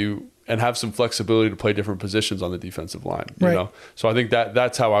value and have some flexibility to play different positions on the defensive line. You Right. know, so I think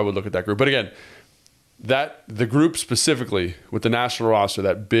that's how I would look at that group. But again, that the group specifically with the national roster,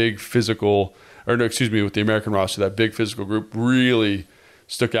 that big physical, or no, excuse me, with the American roster, that big physical group really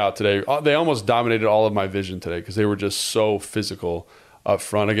stuck out today. They almost dominated all of my vision today because they were just so physical up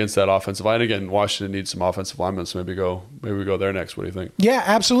front against that offensive line. Again, Washington needs some offensive linemen, so maybe we go there next. What do you think? Yeah,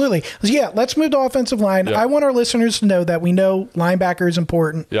 absolutely. Yeah, let's move to offensive line. Yeah. I want our listeners to know that we know linebacker is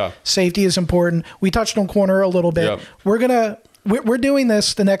important. Yeah. Safety is important. We touched on corner a little bit. Yeah. We're doing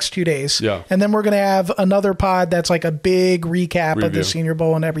this the next 2 days. Yeah. And then we're going to have another pod that's like a big recap of the Review. Senior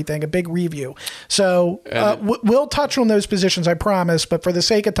Bowl and everything, a big review. So we'll touch on those positions, I promise. But for the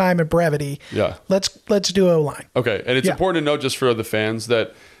sake of time and brevity, let's do O-line. Okay. And it's important to note, just for the fans,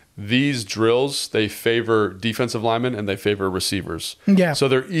 that these drills, they favor defensive linemen and they favor receivers. Yeah. So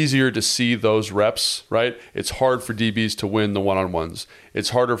they're easier to see those reps, right? It's hard for DBs to win the one-on-ones. It's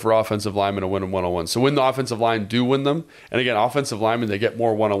harder for offensive linemen to win one-on-ones. So when the offensive line do win them, and again, offensive linemen, they get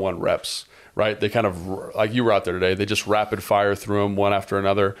more one-on-one reps, right? They kind of, like you were out there today, they just rapid fire through them one after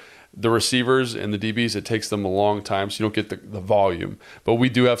another. The receivers and the DBs, it takes them a long time, so you don't get the volume. But we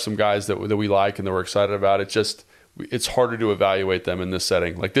do have some guys that we like and that we're excited about. It's harder to evaluate them in this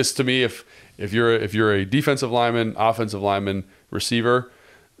setting. Like this, to me, if you're a defensive lineman, offensive lineman, receiver,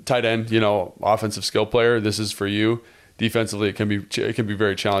 tight end, offensive skill player, this is for you. Defensively, it can be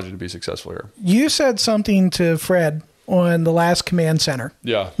very challenging to be successful here. You said something to Fred on the last Command Center.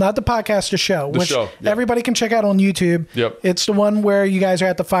 Yeah. Not the podcast, the show. The show, yeah. Everybody can check out on YouTube. Yep. It's the one where you guys are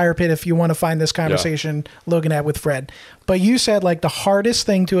at the fire pit if you want to find this conversation Logan had with Fred. But you said like the hardest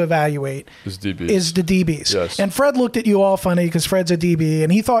thing to evaluate is the DBs. Yes. And Fred looked at you all funny because Fred's a DB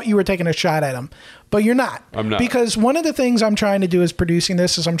and he thought you were taking a shot at him. But you're not. I'm not. Because one of the things I'm trying to do is producing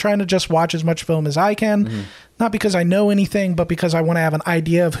this is I'm trying to just watch as much film as I can. Mm-hmm. Not because I know anything, but because I want to have an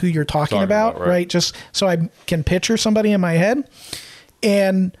idea of who you're talking about, right? Just so I can picture somebody in my head.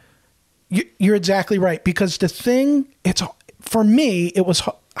 And you're exactly right. Because the thing, for me, it was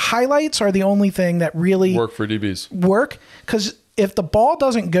highlights are the only thing that really work for DBs. Because if the ball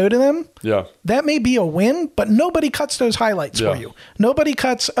doesn't go to them, that may be a win, but nobody cuts those highlights for you. Nobody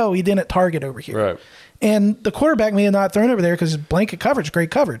cuts, he didn't target over here. Right. And the quarterback may have not thrown over there because blanket coverage, great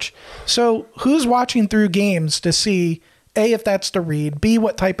coverage. So who's watching through games to see, A, if that's the read, B,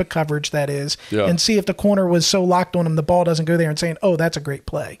 what type of coverage that is, and see if the corner was so locked on him the ball doesn't go there and saying, that's a great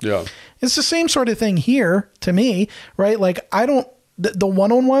play. Yeah. It's the same sort of thing here to me, right? Like the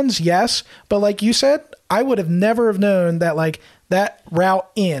one-on-ones, yes, but like you said, I would have never have known that like that route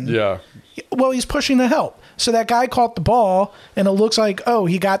in. Yeah. Well, he's pushing the help. So that guy caught the ball and it looks like,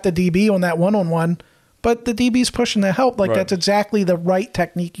 he got the DB on that one-on-one. But the DB's pushing the help. Like that's exactly the right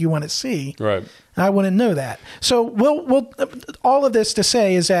technique you want to see. Right. I wouldn't know that. So we'll all of this to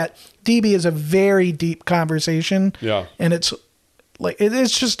say is that DB is a very deep conversation. Yeah. And it's like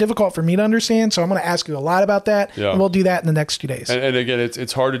it's just difficult for me to understand. So I'm going to ask you a lot about that. Yeah. And we'll do that in the next 2 days. And again,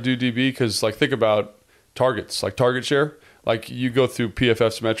 it's hard to do DB because like think about targets, like target share. Like you go through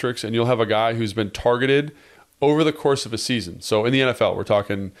PFF's metrics and you'll have a guy who's been targeted over the course of a season. So in the NFL, we're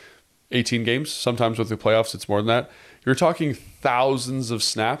talking 18 games. Sometimes with the playoffs, it's more than that. You're talking thousands of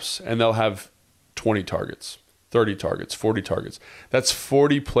snaps, and they'll have 20 targets, 30 targets, 40 targets. That's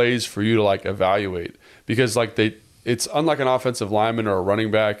 40 plays for you to like evaluate because like it's unlike an offensive lineman or a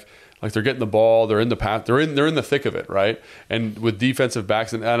running back. Like they're getting the ball, they're in the path, they're in the thick of it, right? And with defensive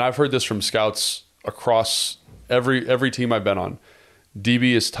backs, and I've heard this from scouts across every team I've been on.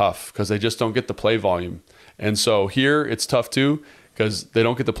 DB is tough because they just don't get the play volume, and so here it's tough too. Because they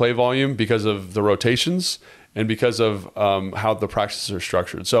don't get the play volume because of the rotations and because of how the practices are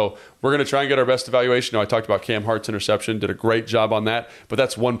structured. So we're going to try and get our best evaluation. I talked about Cam Hart's interception, did a great job on that, but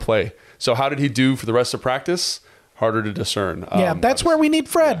that's one play. So how did he do for the rest of practice? Harder to discern. That's where we need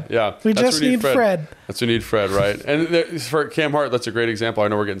Fred. Yeah. We just need Fred. That's where we need Fred, right? And for Cam Hart, that's a great example. I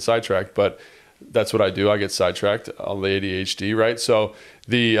know we're getting sidetracked, but that's what I do. I get sidetracked on the ADHD, right? So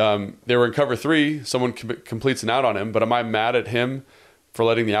they were in cover 3. Someone completes an out on him, but am I mad at him for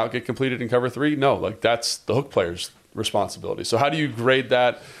letting the out get completed in cover 3? No, like that's the hook player's responsibility. So how do you grade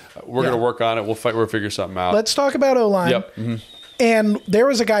that? We're going to work on it. We'll figure something out. Let's talk about O-line. Yep. Mm-hmm. And there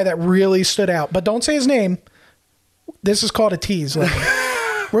was a guy that really stood out, but don't say his name. This is called a tease.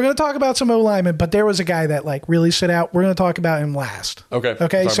 We're going to talk about some O-linemen, but there was a guy that like really stood out. We're going to talk about him last.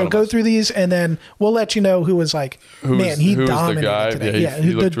 Okay. So go through these, and then we'll let you know who was like, he dominated the guy today. Yeah,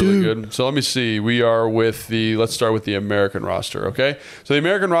 he looked really good. So let me see. We are with let's start with the American roster. Okay. So the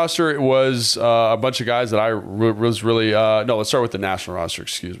American roster was a bunch of guys that I was really, no, let's start with the national roster.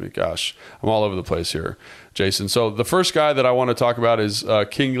 Excuse me. Gosh, I'm all over the place here, Jason. So the first guy that I want to talk about is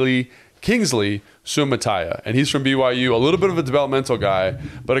Kingsley Suamataia, and he's from BYU, a little bit of a developmental guy,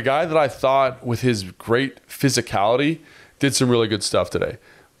 but a guy that I thought with his great physicality did some really good stuff today.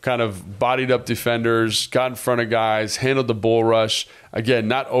 Kind of bodied up defenders, got in front of guys, handled the bull rush. Again,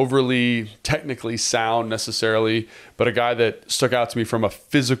 not overly technically sound necessarily, but a guy that stuck out to me from a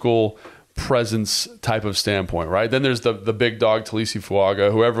physical presence type of standpoint, right? Then there's the big dog, Talisi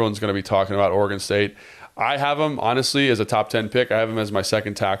Fuaga, who everyone's going to be talking about, Oregon State. I have him, honestly, as a top 10 pick. I have him as my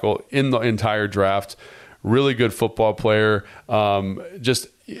second tackle in the entire draft. Really good football player. Just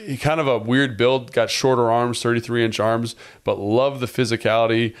kind of a weird build. Got shorter arms, 33-inch arms, but love the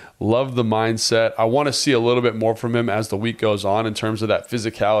physicality, love the mindset. I want to see a little bit more from him as the week goes on in terms of that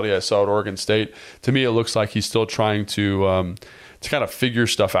physicality I saw at Oregon State. To me, it looks like he's still trying to kind of figure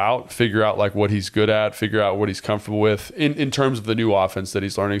stuff out, figure out like what he's good at, figure out what he's comfortable with in terms of the new offense that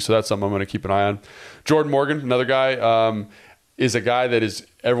he's learning. So that's something I'm going to keep an eye on. Jordan Morgan, another guy, is a guy that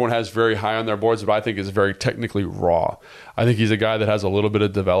everyone has very high on their boards, but I think is very technically raw. I think he's a guy that has a little bit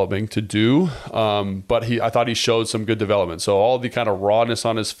of developing to do, but I thought he showed some good development. So all the kind of rawness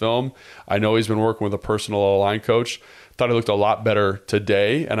on his film, I know he's been working with a personal O-line coach. Thought he looked a lot better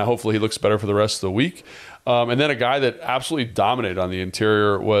today, and hopefully he looks better for the rest of the week. And then a guy that absolutely dominated on the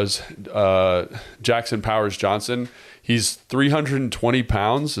interior was Jackson Powers Johnson. He's 320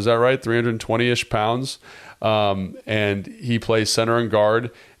 pounds. Is that right? 320-ish pounds. And he plays center and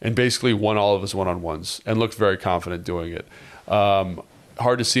guard and basically won all of his one-on-ones and looked very confident doing it.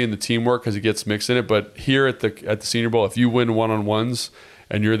 Hard to see in the teamwork because he gets mixed in it. But here at the Senior Bowl, if you win one-on-ones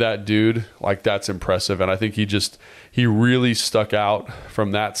and you're that dude, like that's impressive. And I think he really stuck out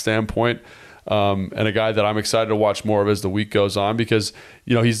from that standpoint. And a guy that I'm excited to watch more of as the week goes on because,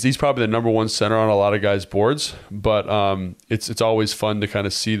 he's probably the number one center on a lot of guys' boards, but it's always fun to kind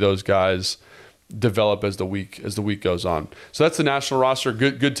of see those guys develop as the week goes on. So that's the national roster,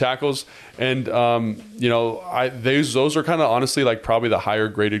 good tackles. And, those are kind of honestly like probably the higher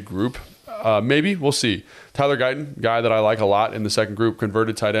graded group. Maybe we'll see. Tyler Guyton, guy that I like a lot in the second group,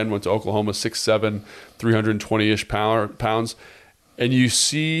 converted tight end, went to Oklahoma, 6'7", 320-ish pounds. And you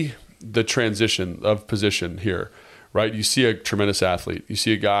see the transition of position here, right? You see a tremendous athlete. You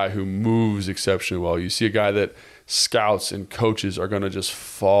see a guy who moves exceptionally well. You see a guy that scouts and coaches are going to just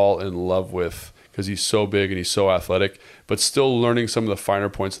fall in love with because he's so big and he's so athletic, but still learning some of the finer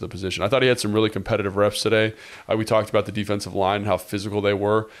points of the position. I thought he had some really competitive reps today. We talked about the defensive line and how physical they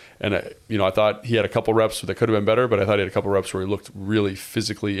were. And, I thought he had a couple reps that could have been better, but I thought he had a couple reps where he looked really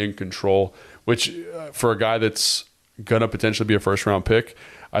physically in control, which for a guy that's going to potentially be a first-round pick,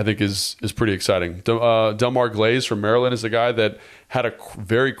 I think is pretty exciting. Delmar Glaze from Maryland is a guy that had a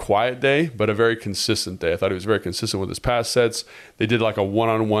very quiet day, but a very consistent day. I thought he was very consistent with his pass sets. They did like a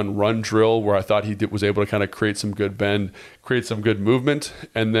one-on-one run drill where I thought he was able to kind of create some good bend, create some good movement.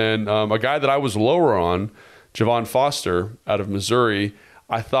 And then a guy that I was lower on, Javon Foster out of Missouri,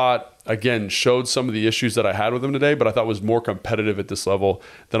 I thought, again, showed some of the issues that I had with him today, but I thought was more competitive at this level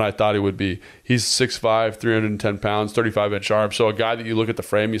than I thought he would be. He's 6'5", 310 pounds, 35-inch arm. So a guy that you look at the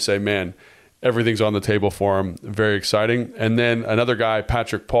frame, you say, man, everything's on the table for him. Very exciting. And then another guy,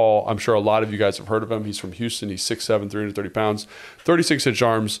 Patrick Paul, I'm sure a lot of you guys have heard of him. He's from Houston. He's 6'7", 330 pounds, 36-inch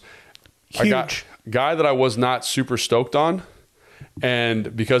arms. Huge. Guy that I was not super stoked on,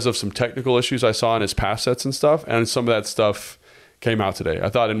 and because of some technical issues I saw in his pass sets and stuff, and some of that stuff came out today. I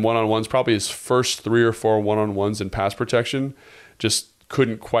thought in one-on-ones, probably his first 3 or 4 one-on-ones in pass protection, just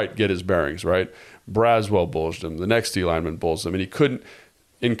couldn't quite get his bearings, right? Braswell bulged him. The next D lineman bulged him. And he couldn't,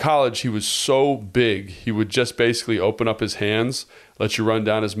 in college, he was so big, he would just basically open up his hands, let you run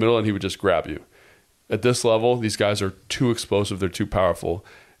down his middle, and he would just grab you. At this level, these guys are too explosive. They're too powerful.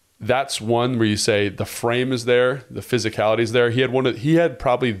 That's one where you say the frame is there, the physicality is there. He had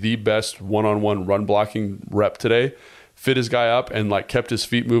probably the best one-on-one run blocking rep today. Fit his guy up and like kept his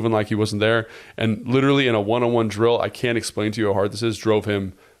feet moving like he wasn't there. And literally in a one-on-one drill, I can't explain to you how hard this is, drove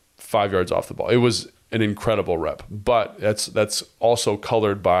him 5 yards off the ball. It was an incredible rep, but that's also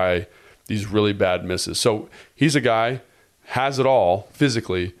colored by these really bad misses. So he's a guy, has it all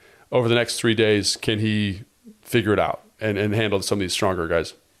physically. Over the next 3 days, can he figure it out and handle some of these stronger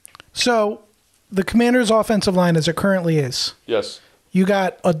guys? So the Commanders' offensive line as it currently is. Yes. You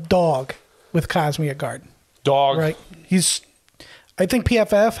got a dog with Cosmi at guard. Dog. Right. I think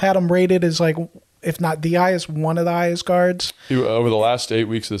PFF had him rated as like, if not the highest, one of the highest guards. Over the last 8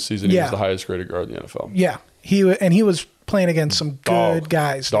 weeks of the season, he was the highest graded guard in the NFL. Yeah. He was playing against some good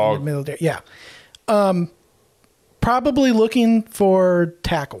guys in the middle there. Yeah. Probably looking for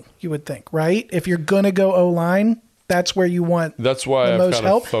tackle, you would think, right? If you're going to go O-line, that's where you want That's why the I've most kind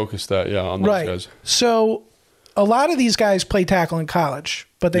help. of focused that, on those guys. So a lot of these guys play tackle in college,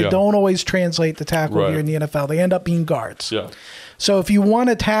 but they don't always translate to tackle here in the NFL. They end up being guards. Yeah. So if you want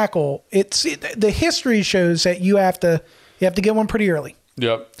to tackle, the history shows that you have to get one pretty early.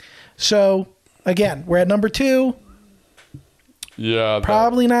 Yep. So again, we're at number 2. Yeah.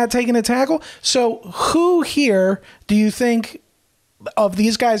 Probably not taking a tackle. So who here do you think of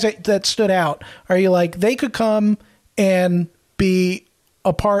these guys that stood out? Are you like, they could come and be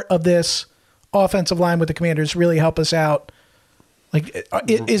a part of this offensive line with the Commanders, really help us out? Like,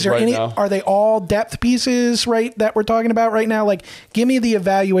 is there any? Are they all depth pieces, right, that we're talking about right now? Like, give me the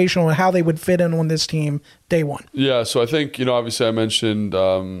evaluation on how they would fit in on this team day one. Yeah, so I think, obviously I mentioned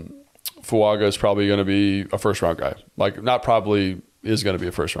Fuaga is probably going to be a first-round guy. Like, not probably is going to be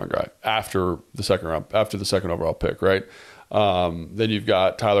a first-round guy after the second overall pick, right? Then you've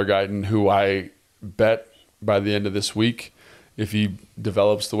got Tyler Guyton, who I bet by the end of this week, if he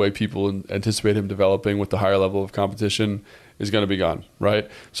develops the way people anticipate him developing with the higher level of competition, is going to be gone, right?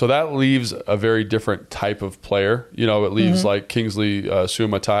 So that leaves a very different type of player. It leaves like Kingsley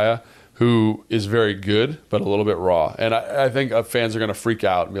Suamataia, who is very good, but a little bit raw. And I think fans are going to freak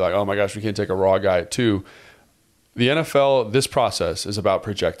out and be like, oh my gosh, we can't take a raw guy at 2. The NFL, this process is about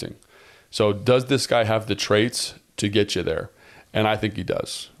projecting. So does this guy have the traits to get you there? And I think he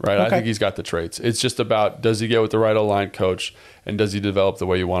does, right? Okay. I think he's got the traits. It's just about, does he get with the right O-line coach, and does he develop the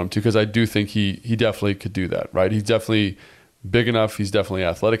way you want him to? Because I do think he definitely could do that, right? He's definitely big enough. He's definitely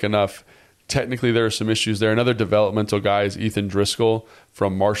athletic enough. Technically, there are some issues there. Another developmental guy is Ethan Driscoll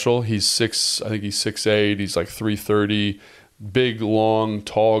from Marshall. He's 6'8". He's like 330. Big, long,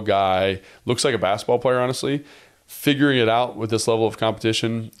 tall guy. Looks like a basketball player, honestly. Figuring it out with this level of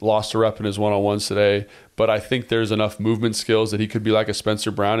competition. Lost a rep in his one-on-ones today. But I think there's enough movement skills that he could be like a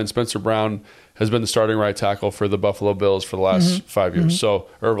Spencer Brown. And Spencer Brown has been the starting right tackle for the Buffalo Bills for the last 5 years, or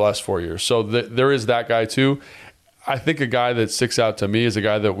the last 4 years. So there is that guy too. I think a guy that sticks out to me is a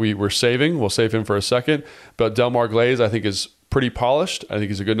guy that we're saving. We'll save him for a second. But Delmar Glaze, I think, is pretty polished. I think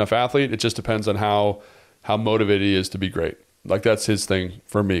he's a good enough athlete. It just depends on how motivated he is to be great. Like, that's his thing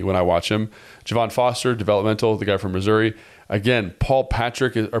for me when I watch him. Javon Foster, developmental, the guy from Missouri. Again,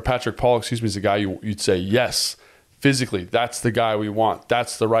 Patrick Paul, is the guy you'd say, yes, physically, that's the guy we want.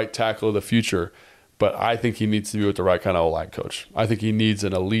 That's the right tackle of the future. But I think he needs to be with the right kind of O-line coach. I think he needs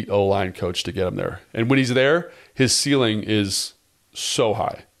an elite O-line coach to get him there. And when he's there, his ceiling is so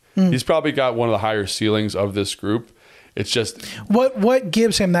high. He's probably got one of the higher ceilings of this group. It's just what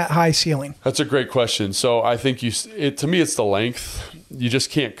gives him that high ceiling? That's a great question. So I think to me, it's the length. You just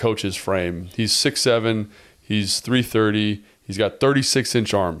can't coach his frame. He's 6'7", he's 330, he's got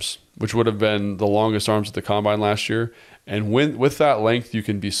 36-inch arms, which would have been the longest arms at the combine last year. And with that length, you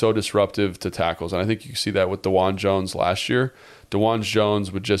can be so disruptive to tackles. And I think you see that with DeJuan Jones last year. DeJuan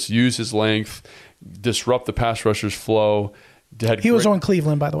Jones would just use his length, disrupt the pass rusher's flow. He was on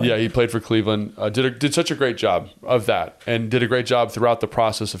Cleveland, by the way. Yeah, he played for Cleveland. Did such a great job of that, and did a great job throughout the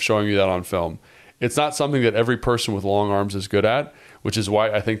process of showing you that on film. It's not something that every person with long arms is good at, which is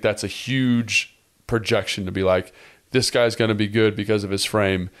why I think that's a huge projection to be like, this guy's going to be good because of his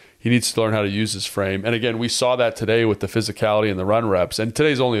frame. He needs to learn how to use his frame. And again, we saw that today with the physicality and the run reps. And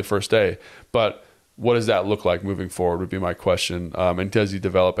today's only the first day, but what does that look like moving forward would be my question. And does he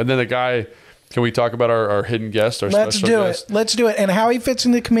develop? And then the guy... Can we talk about our hidden guest, our special guest? Let's do it. And how he fits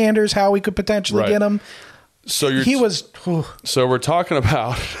in the Commanders, how we could potentially get him. So we're talking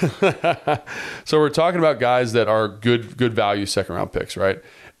about guys that are good value second round picks, right?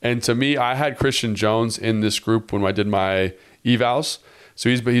 And to me, I had Christian Jones in this group when I did my evals. So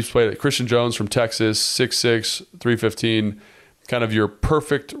he's played Christian Jones from Texas, 6'6", 315, kind of your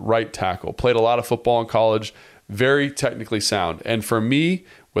perfect right tackle. Played a lot of football in college, very technically sound. And for me,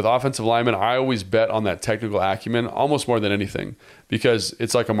 with offensive linemen, I always bet on that technical acumen almost more than anything, because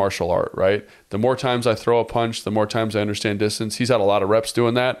it's like a martial art, right? The more times I throw a punch, the more times I understand distance. He's had a lot of reps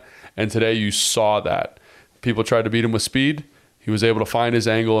doing that, and today you saw that. People tried to beat him with speed. He was able to find his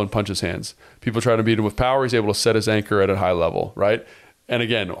angle and punch his hands. People tried to beat him with power. He's able to set his anchor at a high level, right? And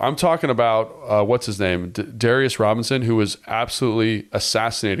again, I'm talking about, what's his name? Darius Robinson, who was absolutely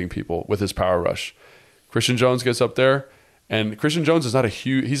assassinating people with his power rush. Christian Jones gets up there. And Christian Jones is not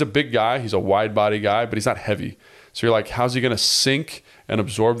he's a big guy. He's a wide body guy, but he's not heavy. So you're like, how's he going to sink and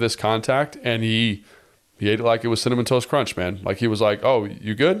absorb this contact? And he He ate it like it was Cinnamon Toast Crunch, man. Like he was like, "Oh,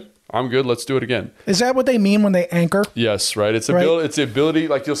 you good? I'm good. Let's do it again." Is that what they mean when they anchor? Yes, right. It's the ability.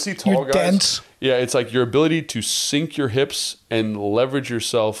 Like you'll see tall guys. Dense. Yeah, it's like your ability to sink your hips and leverage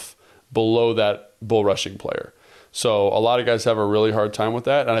yourself below that bull rushing player. So a lot of guys have a really hard time with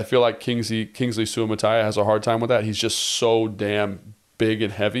that, and I feel like Kingsley Suamataia has a hard time with that. He's just so damn big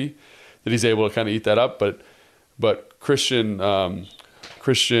and heavy that he's able to kind of eat that up. But Christian,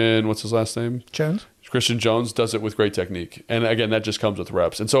 what's his last name? Jones. Christian Jones does it with great technique. And again, that just comes with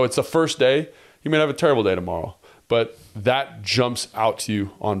reps. And so it's the first day. He may have a terrible day tomorrow, but that jumps out to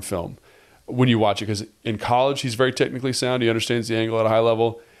you on film when you watch it. Because in college, he's very technically sound. He understands the angle at a high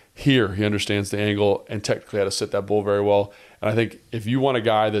level. Here, he understands the angle and technically how to sit that bull very well. And I think if you want a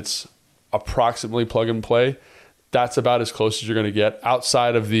guy that's approximately plug and play, that's about as close as you're going to get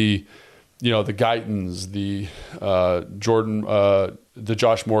outside of the Guytons, the Jordan, the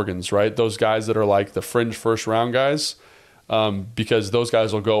Josh Morgans, right? Those guys that are like the fringe first round guys, because those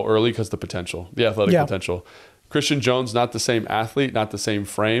guys will go early because the athletic potential. Christian Jones, not the same athlete, not the same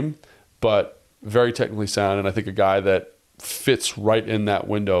frame, but very technically sound. And I think a guy that fits right in that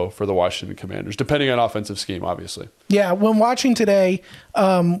window for the Washington Commanders, depending on offensive scheme, obviously. Yeah, when watching today,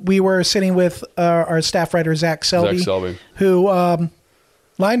 we were sitting with our staff writer, Zach Selby. Who,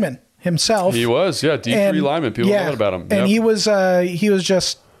 lineman himself. He was, D3 lineman. People know about him. And he was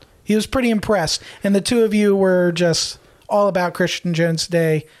pretty impressed. And the two of you were just all about Christian Jones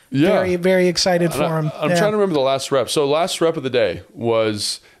today. Very, very excited for him. I'm trying to remember the last rep. So last rep of the day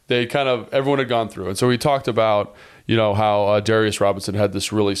was everyone had gone through. And so we talked about, how Darius Robinson had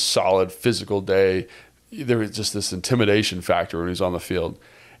this really solid physical day. There was just this intimidation factor when he was on the field.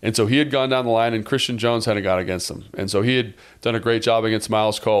 And so he had gone down the line, and Christian Jones hadn't gone against him. And so he had done a great job against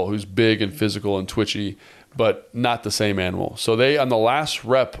Miles Cole, who's big and physical and twitchy, but not the same animal. So they, on the last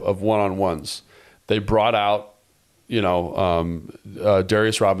rep of one-on-ones, they brought out,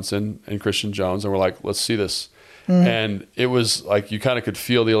 Darius Robinson and Christian Jones, and we're like, let's see this. Mm-hmm. And it was like you kind of could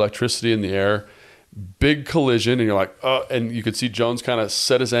feel the electricity in the air. Big collision, and you're like, and you could see Jones kind of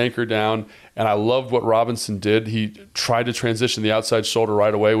set his anchor down. And I loved what Robinson did. He tried to transition the outside shoulder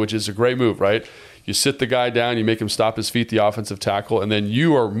right away, which is a great move, right? You sit the guy down, you make him stop his feet, the offensive tackle, and then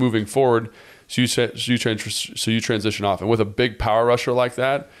you are moving forward, so you transition off. And with a big power rusher like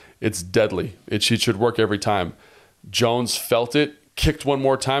that, it's deadly. It should work every time. Jones felt it, kicked one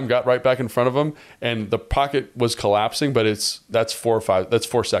more time, got right back in front of him, and the pocket was collapsing, but that's 4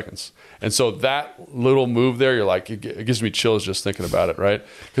 seconds. And so that little move there, you're like, it gives me chills just thinking about it, right?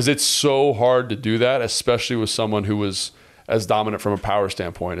 Because it's so hard to do that, especially with someone who was as dominant from a power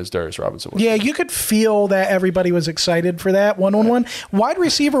standpoint as Darius Robinson was. Yeah, you could feel that everybody was excited for that one-on-one. Wide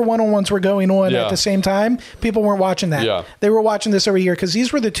receiver one-on-ones were going on at the same time. People weren't watching that. Yeah. They were watching this every year because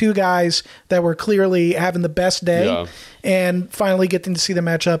these were the two guys that were clearly having the best day and finally getting to see the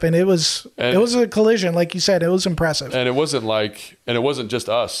matchup. And it was a collision, like you said. It was impressive. And it wasn't just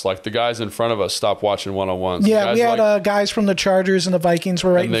us. Like the guys in front of us stopped watching one-on-ones. Yeah, we had guys from the Chargers and the Vikings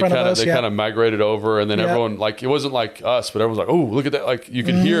were right in front of us. They kind of migrated over, and then everyone, like, it wasn't like us, but everyone's like, oh, look at that. Like, you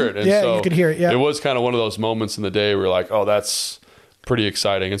could hear it. And so you could hear it, it was kind of one of those moments in the day where you're like, oh, that's pretty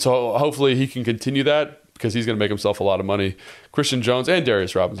exciting. And so hopefully he can continue that because he's going to make himself a lot of money. Christian Jones and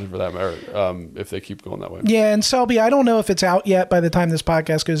Darius Robinson, for that matter, if they keep going that way. Yeah, and Selby, I don't know if it's out yet by the time this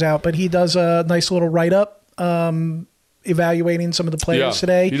podcast goes out, but he does a nice little write-up evaluating some of the players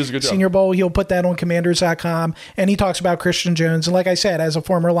today. He does a good job. Senior Bowl, he'll put that on commanders.com, and he talks about Christian Jones. And like I said, as a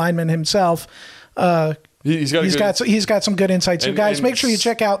former lineman himself, he's got some good insights. So guys, make sure you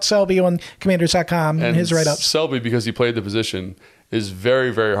check out Selby on commanders.com and his write-ups. Selby, because he played the position, is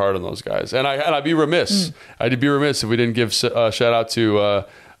very, very hard on those guys. And I'd be remiss. I'd be remiss if we didn't give a shout out to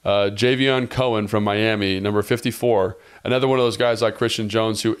Javion Cohen from Miami, number 54. Another one of those guys like Christian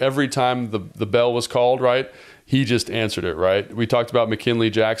Jones, who every time the bell was called, right, he just answered it, right? We talked about McKinley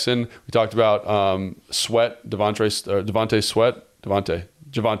Jackson. We talked about Devontae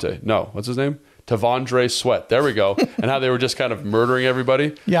Sweat. No, what's his name? T'Vondre Sweat. There we go. And how they were just kind of murdering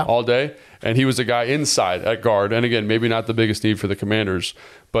everybody all day. And he was a guy inside at guard. And again, maybe not the biggest need for the Commanders,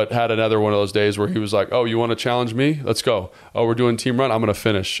 but had another one of those days where he was like, oh, you want to challenge me? Let's go. Oh, we're doing team run. I'm going to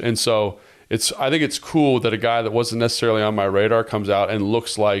finish. And so I think it's cool that a guy that wasn't necessarily on my radar comes out and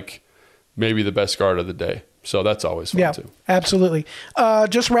looks like maybe the best guard of the day. So that's always fun too. Absolutely.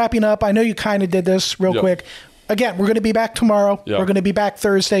 Just wrapping up. I know you kind of did this real quick. Again, we're going to be back tomorrow. We're going to be back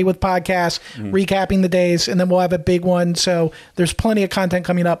Thursday with podcasts, recapping the days, and then we'll have a big one. So there's plenty of content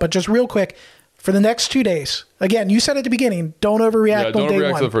coming up. But just real quick, for the next 2 days, again, you said at the beginning, don't overreact on day one. Don't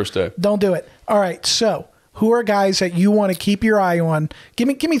overreact to the first day. Don't do it. All right, so who are guys that you want to keep your eye on? Give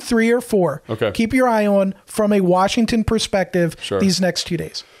me 3 or 4. Okay. Keep your eye on from a Washington perspective these next 2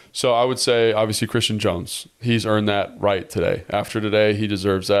 days. So I would say, obviously, Christian Jones. He's earned that right today. After today, he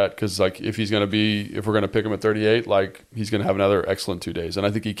deserves that because, like, if we're going to pick him at 38, like, he's going to have another excellent 2 days. And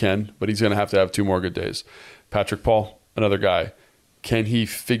I think he can, but he's going to have 2 more good days. Patrick Paul, another guy. Can he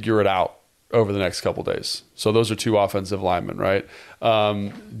figure it out over the next couple days? So those are 2 offensive linemen, right?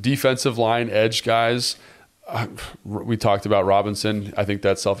 Defensive line edge guys. We talked about Robinson. I think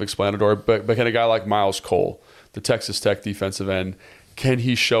that's self-explanatory. But can a guy like Miles Cole, the Texas Tech defensive end, can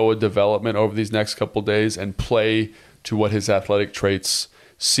he show a development over these next couple of days and play to what his athletic traits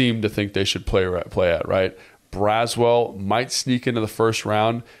seem to think they should play at, right? Braswell might sneak into the first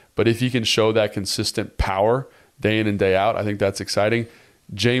round, but if he can show that consistent power day in and day out, I think that's exciting.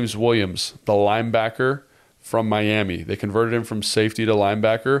 James Williams, the linebacker from Miami. They converted him from safety to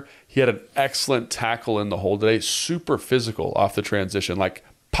linebacker. He had an excellent tackle in the hole today, super physical off the transition, like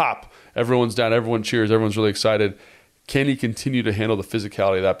pop. Everyone's down, everyone cheers, everyone's really excited. Can he continue to handle the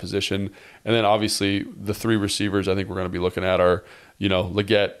physicality of that position? And then obviously the 3 receivers I think we're going to be looking at are,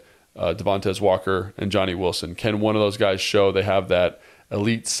 Leggett, Devontae Walker, and Johnny Wilson. Can one of those guys show they have that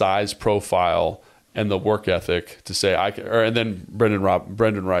elite size profile and the work ethic to say and then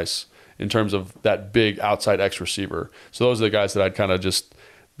Brendan Rice in terms of that big outside X receiver. So those are the guys that I'd kind of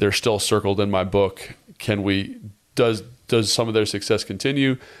they're still circled in my book. Does some of their success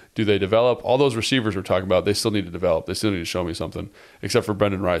continue? Do they develop? All those receivers we're talking about, they still need to develop. They still need to show me something, except for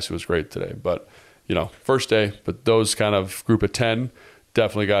Brendan Rice, who was great today. But, first day, but those kind of group of 10,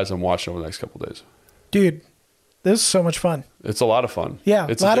 definitely guys I'm watching over the next couple of days. Dude, this is so much fun. It's a lot of fun. Yeah,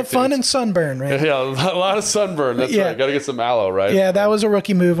 a lot of fun and sunburn, right? Yeah, a lot of sunburn. That's right. Got to get some aloe, right? Yeah, that was a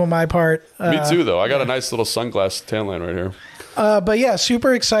rookie move on my part. Me too, though. I got a nice little sunglass tan line right here. But yeah,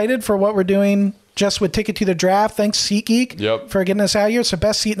 super excited for what we're doing just with Ticket to the Draft. Thanks, SeatGeek, for getting us out here. It's the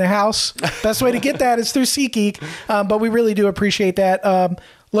best seat in the house. Best way to get that is through SeatGeek. But we really do appreciate that.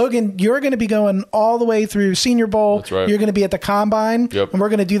 Logan, you're going to be going all the way through Senior Bowl. That's right. You're going to be at the Combine. Yep. And we're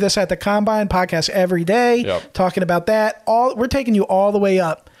going to do this at the Combine podcast every day, talking about that. We're taking you all the way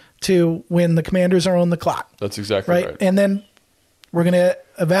up to when the Commanders are on the clock. That's exactly right. And then we're going to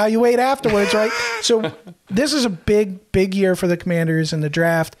evaluate afterwards, right? So this is a big, big year for the Commanders in the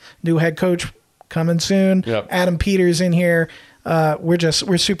draft. New head coach coming soon. Yep. Adam Peters in here. We're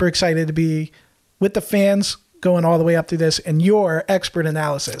super excited to be with the fans going all the way up through this and your expert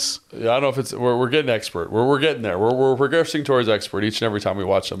analysis. Yeah, I don't know if it's we're getting expert. We're getting there. We're progressing towards expert each and every time we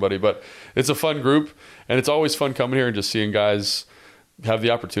watch somebody. But it's a fun group, and it's always fun coming here and just seeing guys have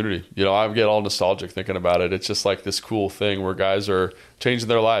the opportunity. I get all nostalgic thinking about it. It's just like this cool thing where guys are changing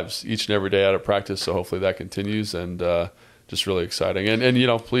their lives each and every day out of practice. So hopefully that continues, and just really exciting.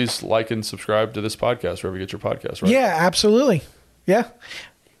 And please like and subscribe to this podcast wherever you get your podcast. Right? Yeah, absolutely. Yeah.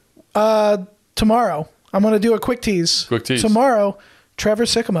 Tomorrow, I'm going to do a quick tease. Tomorrow, Trevor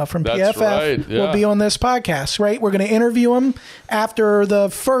Sikkema from PFF will be on this podcast, right? We're going to interview him after the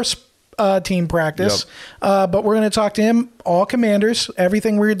first team practice, but we're going to talk to him, all Commanders.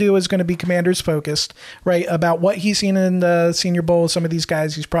 Everything we're going to do is going to be Commanders focused, right? About what he's seen in the Senior Bowl, some of these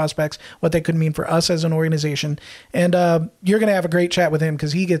guys, these prospects, what they could mean for us as an organization. And you're going to have a great chat with him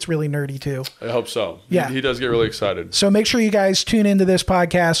because he gets really nerdy too. I hope so. Yeah. He does get really excited. So make sure you guys tune into this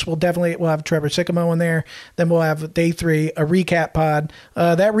podcast. We'll have Trevor Sikkema in there. Then we'll have day 3, a recap pod.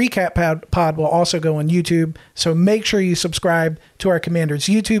 That recap pod will also go on YouTube. So make sure you subscribe to our Commanders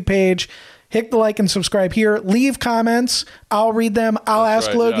YouTube page. Hit the like and subscribe here. Leave comments. I'll read them. I'll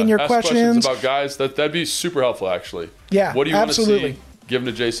ask Logan your questions about guys. That'd be super helpful, actually. Yeah, what do you want to see? Give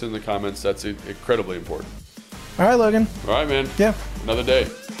them to Jason in the comments. That's incredibly important. All right, Logan. All right, man. Yeah. Another day.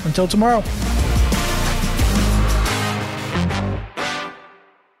 Until tomorrow.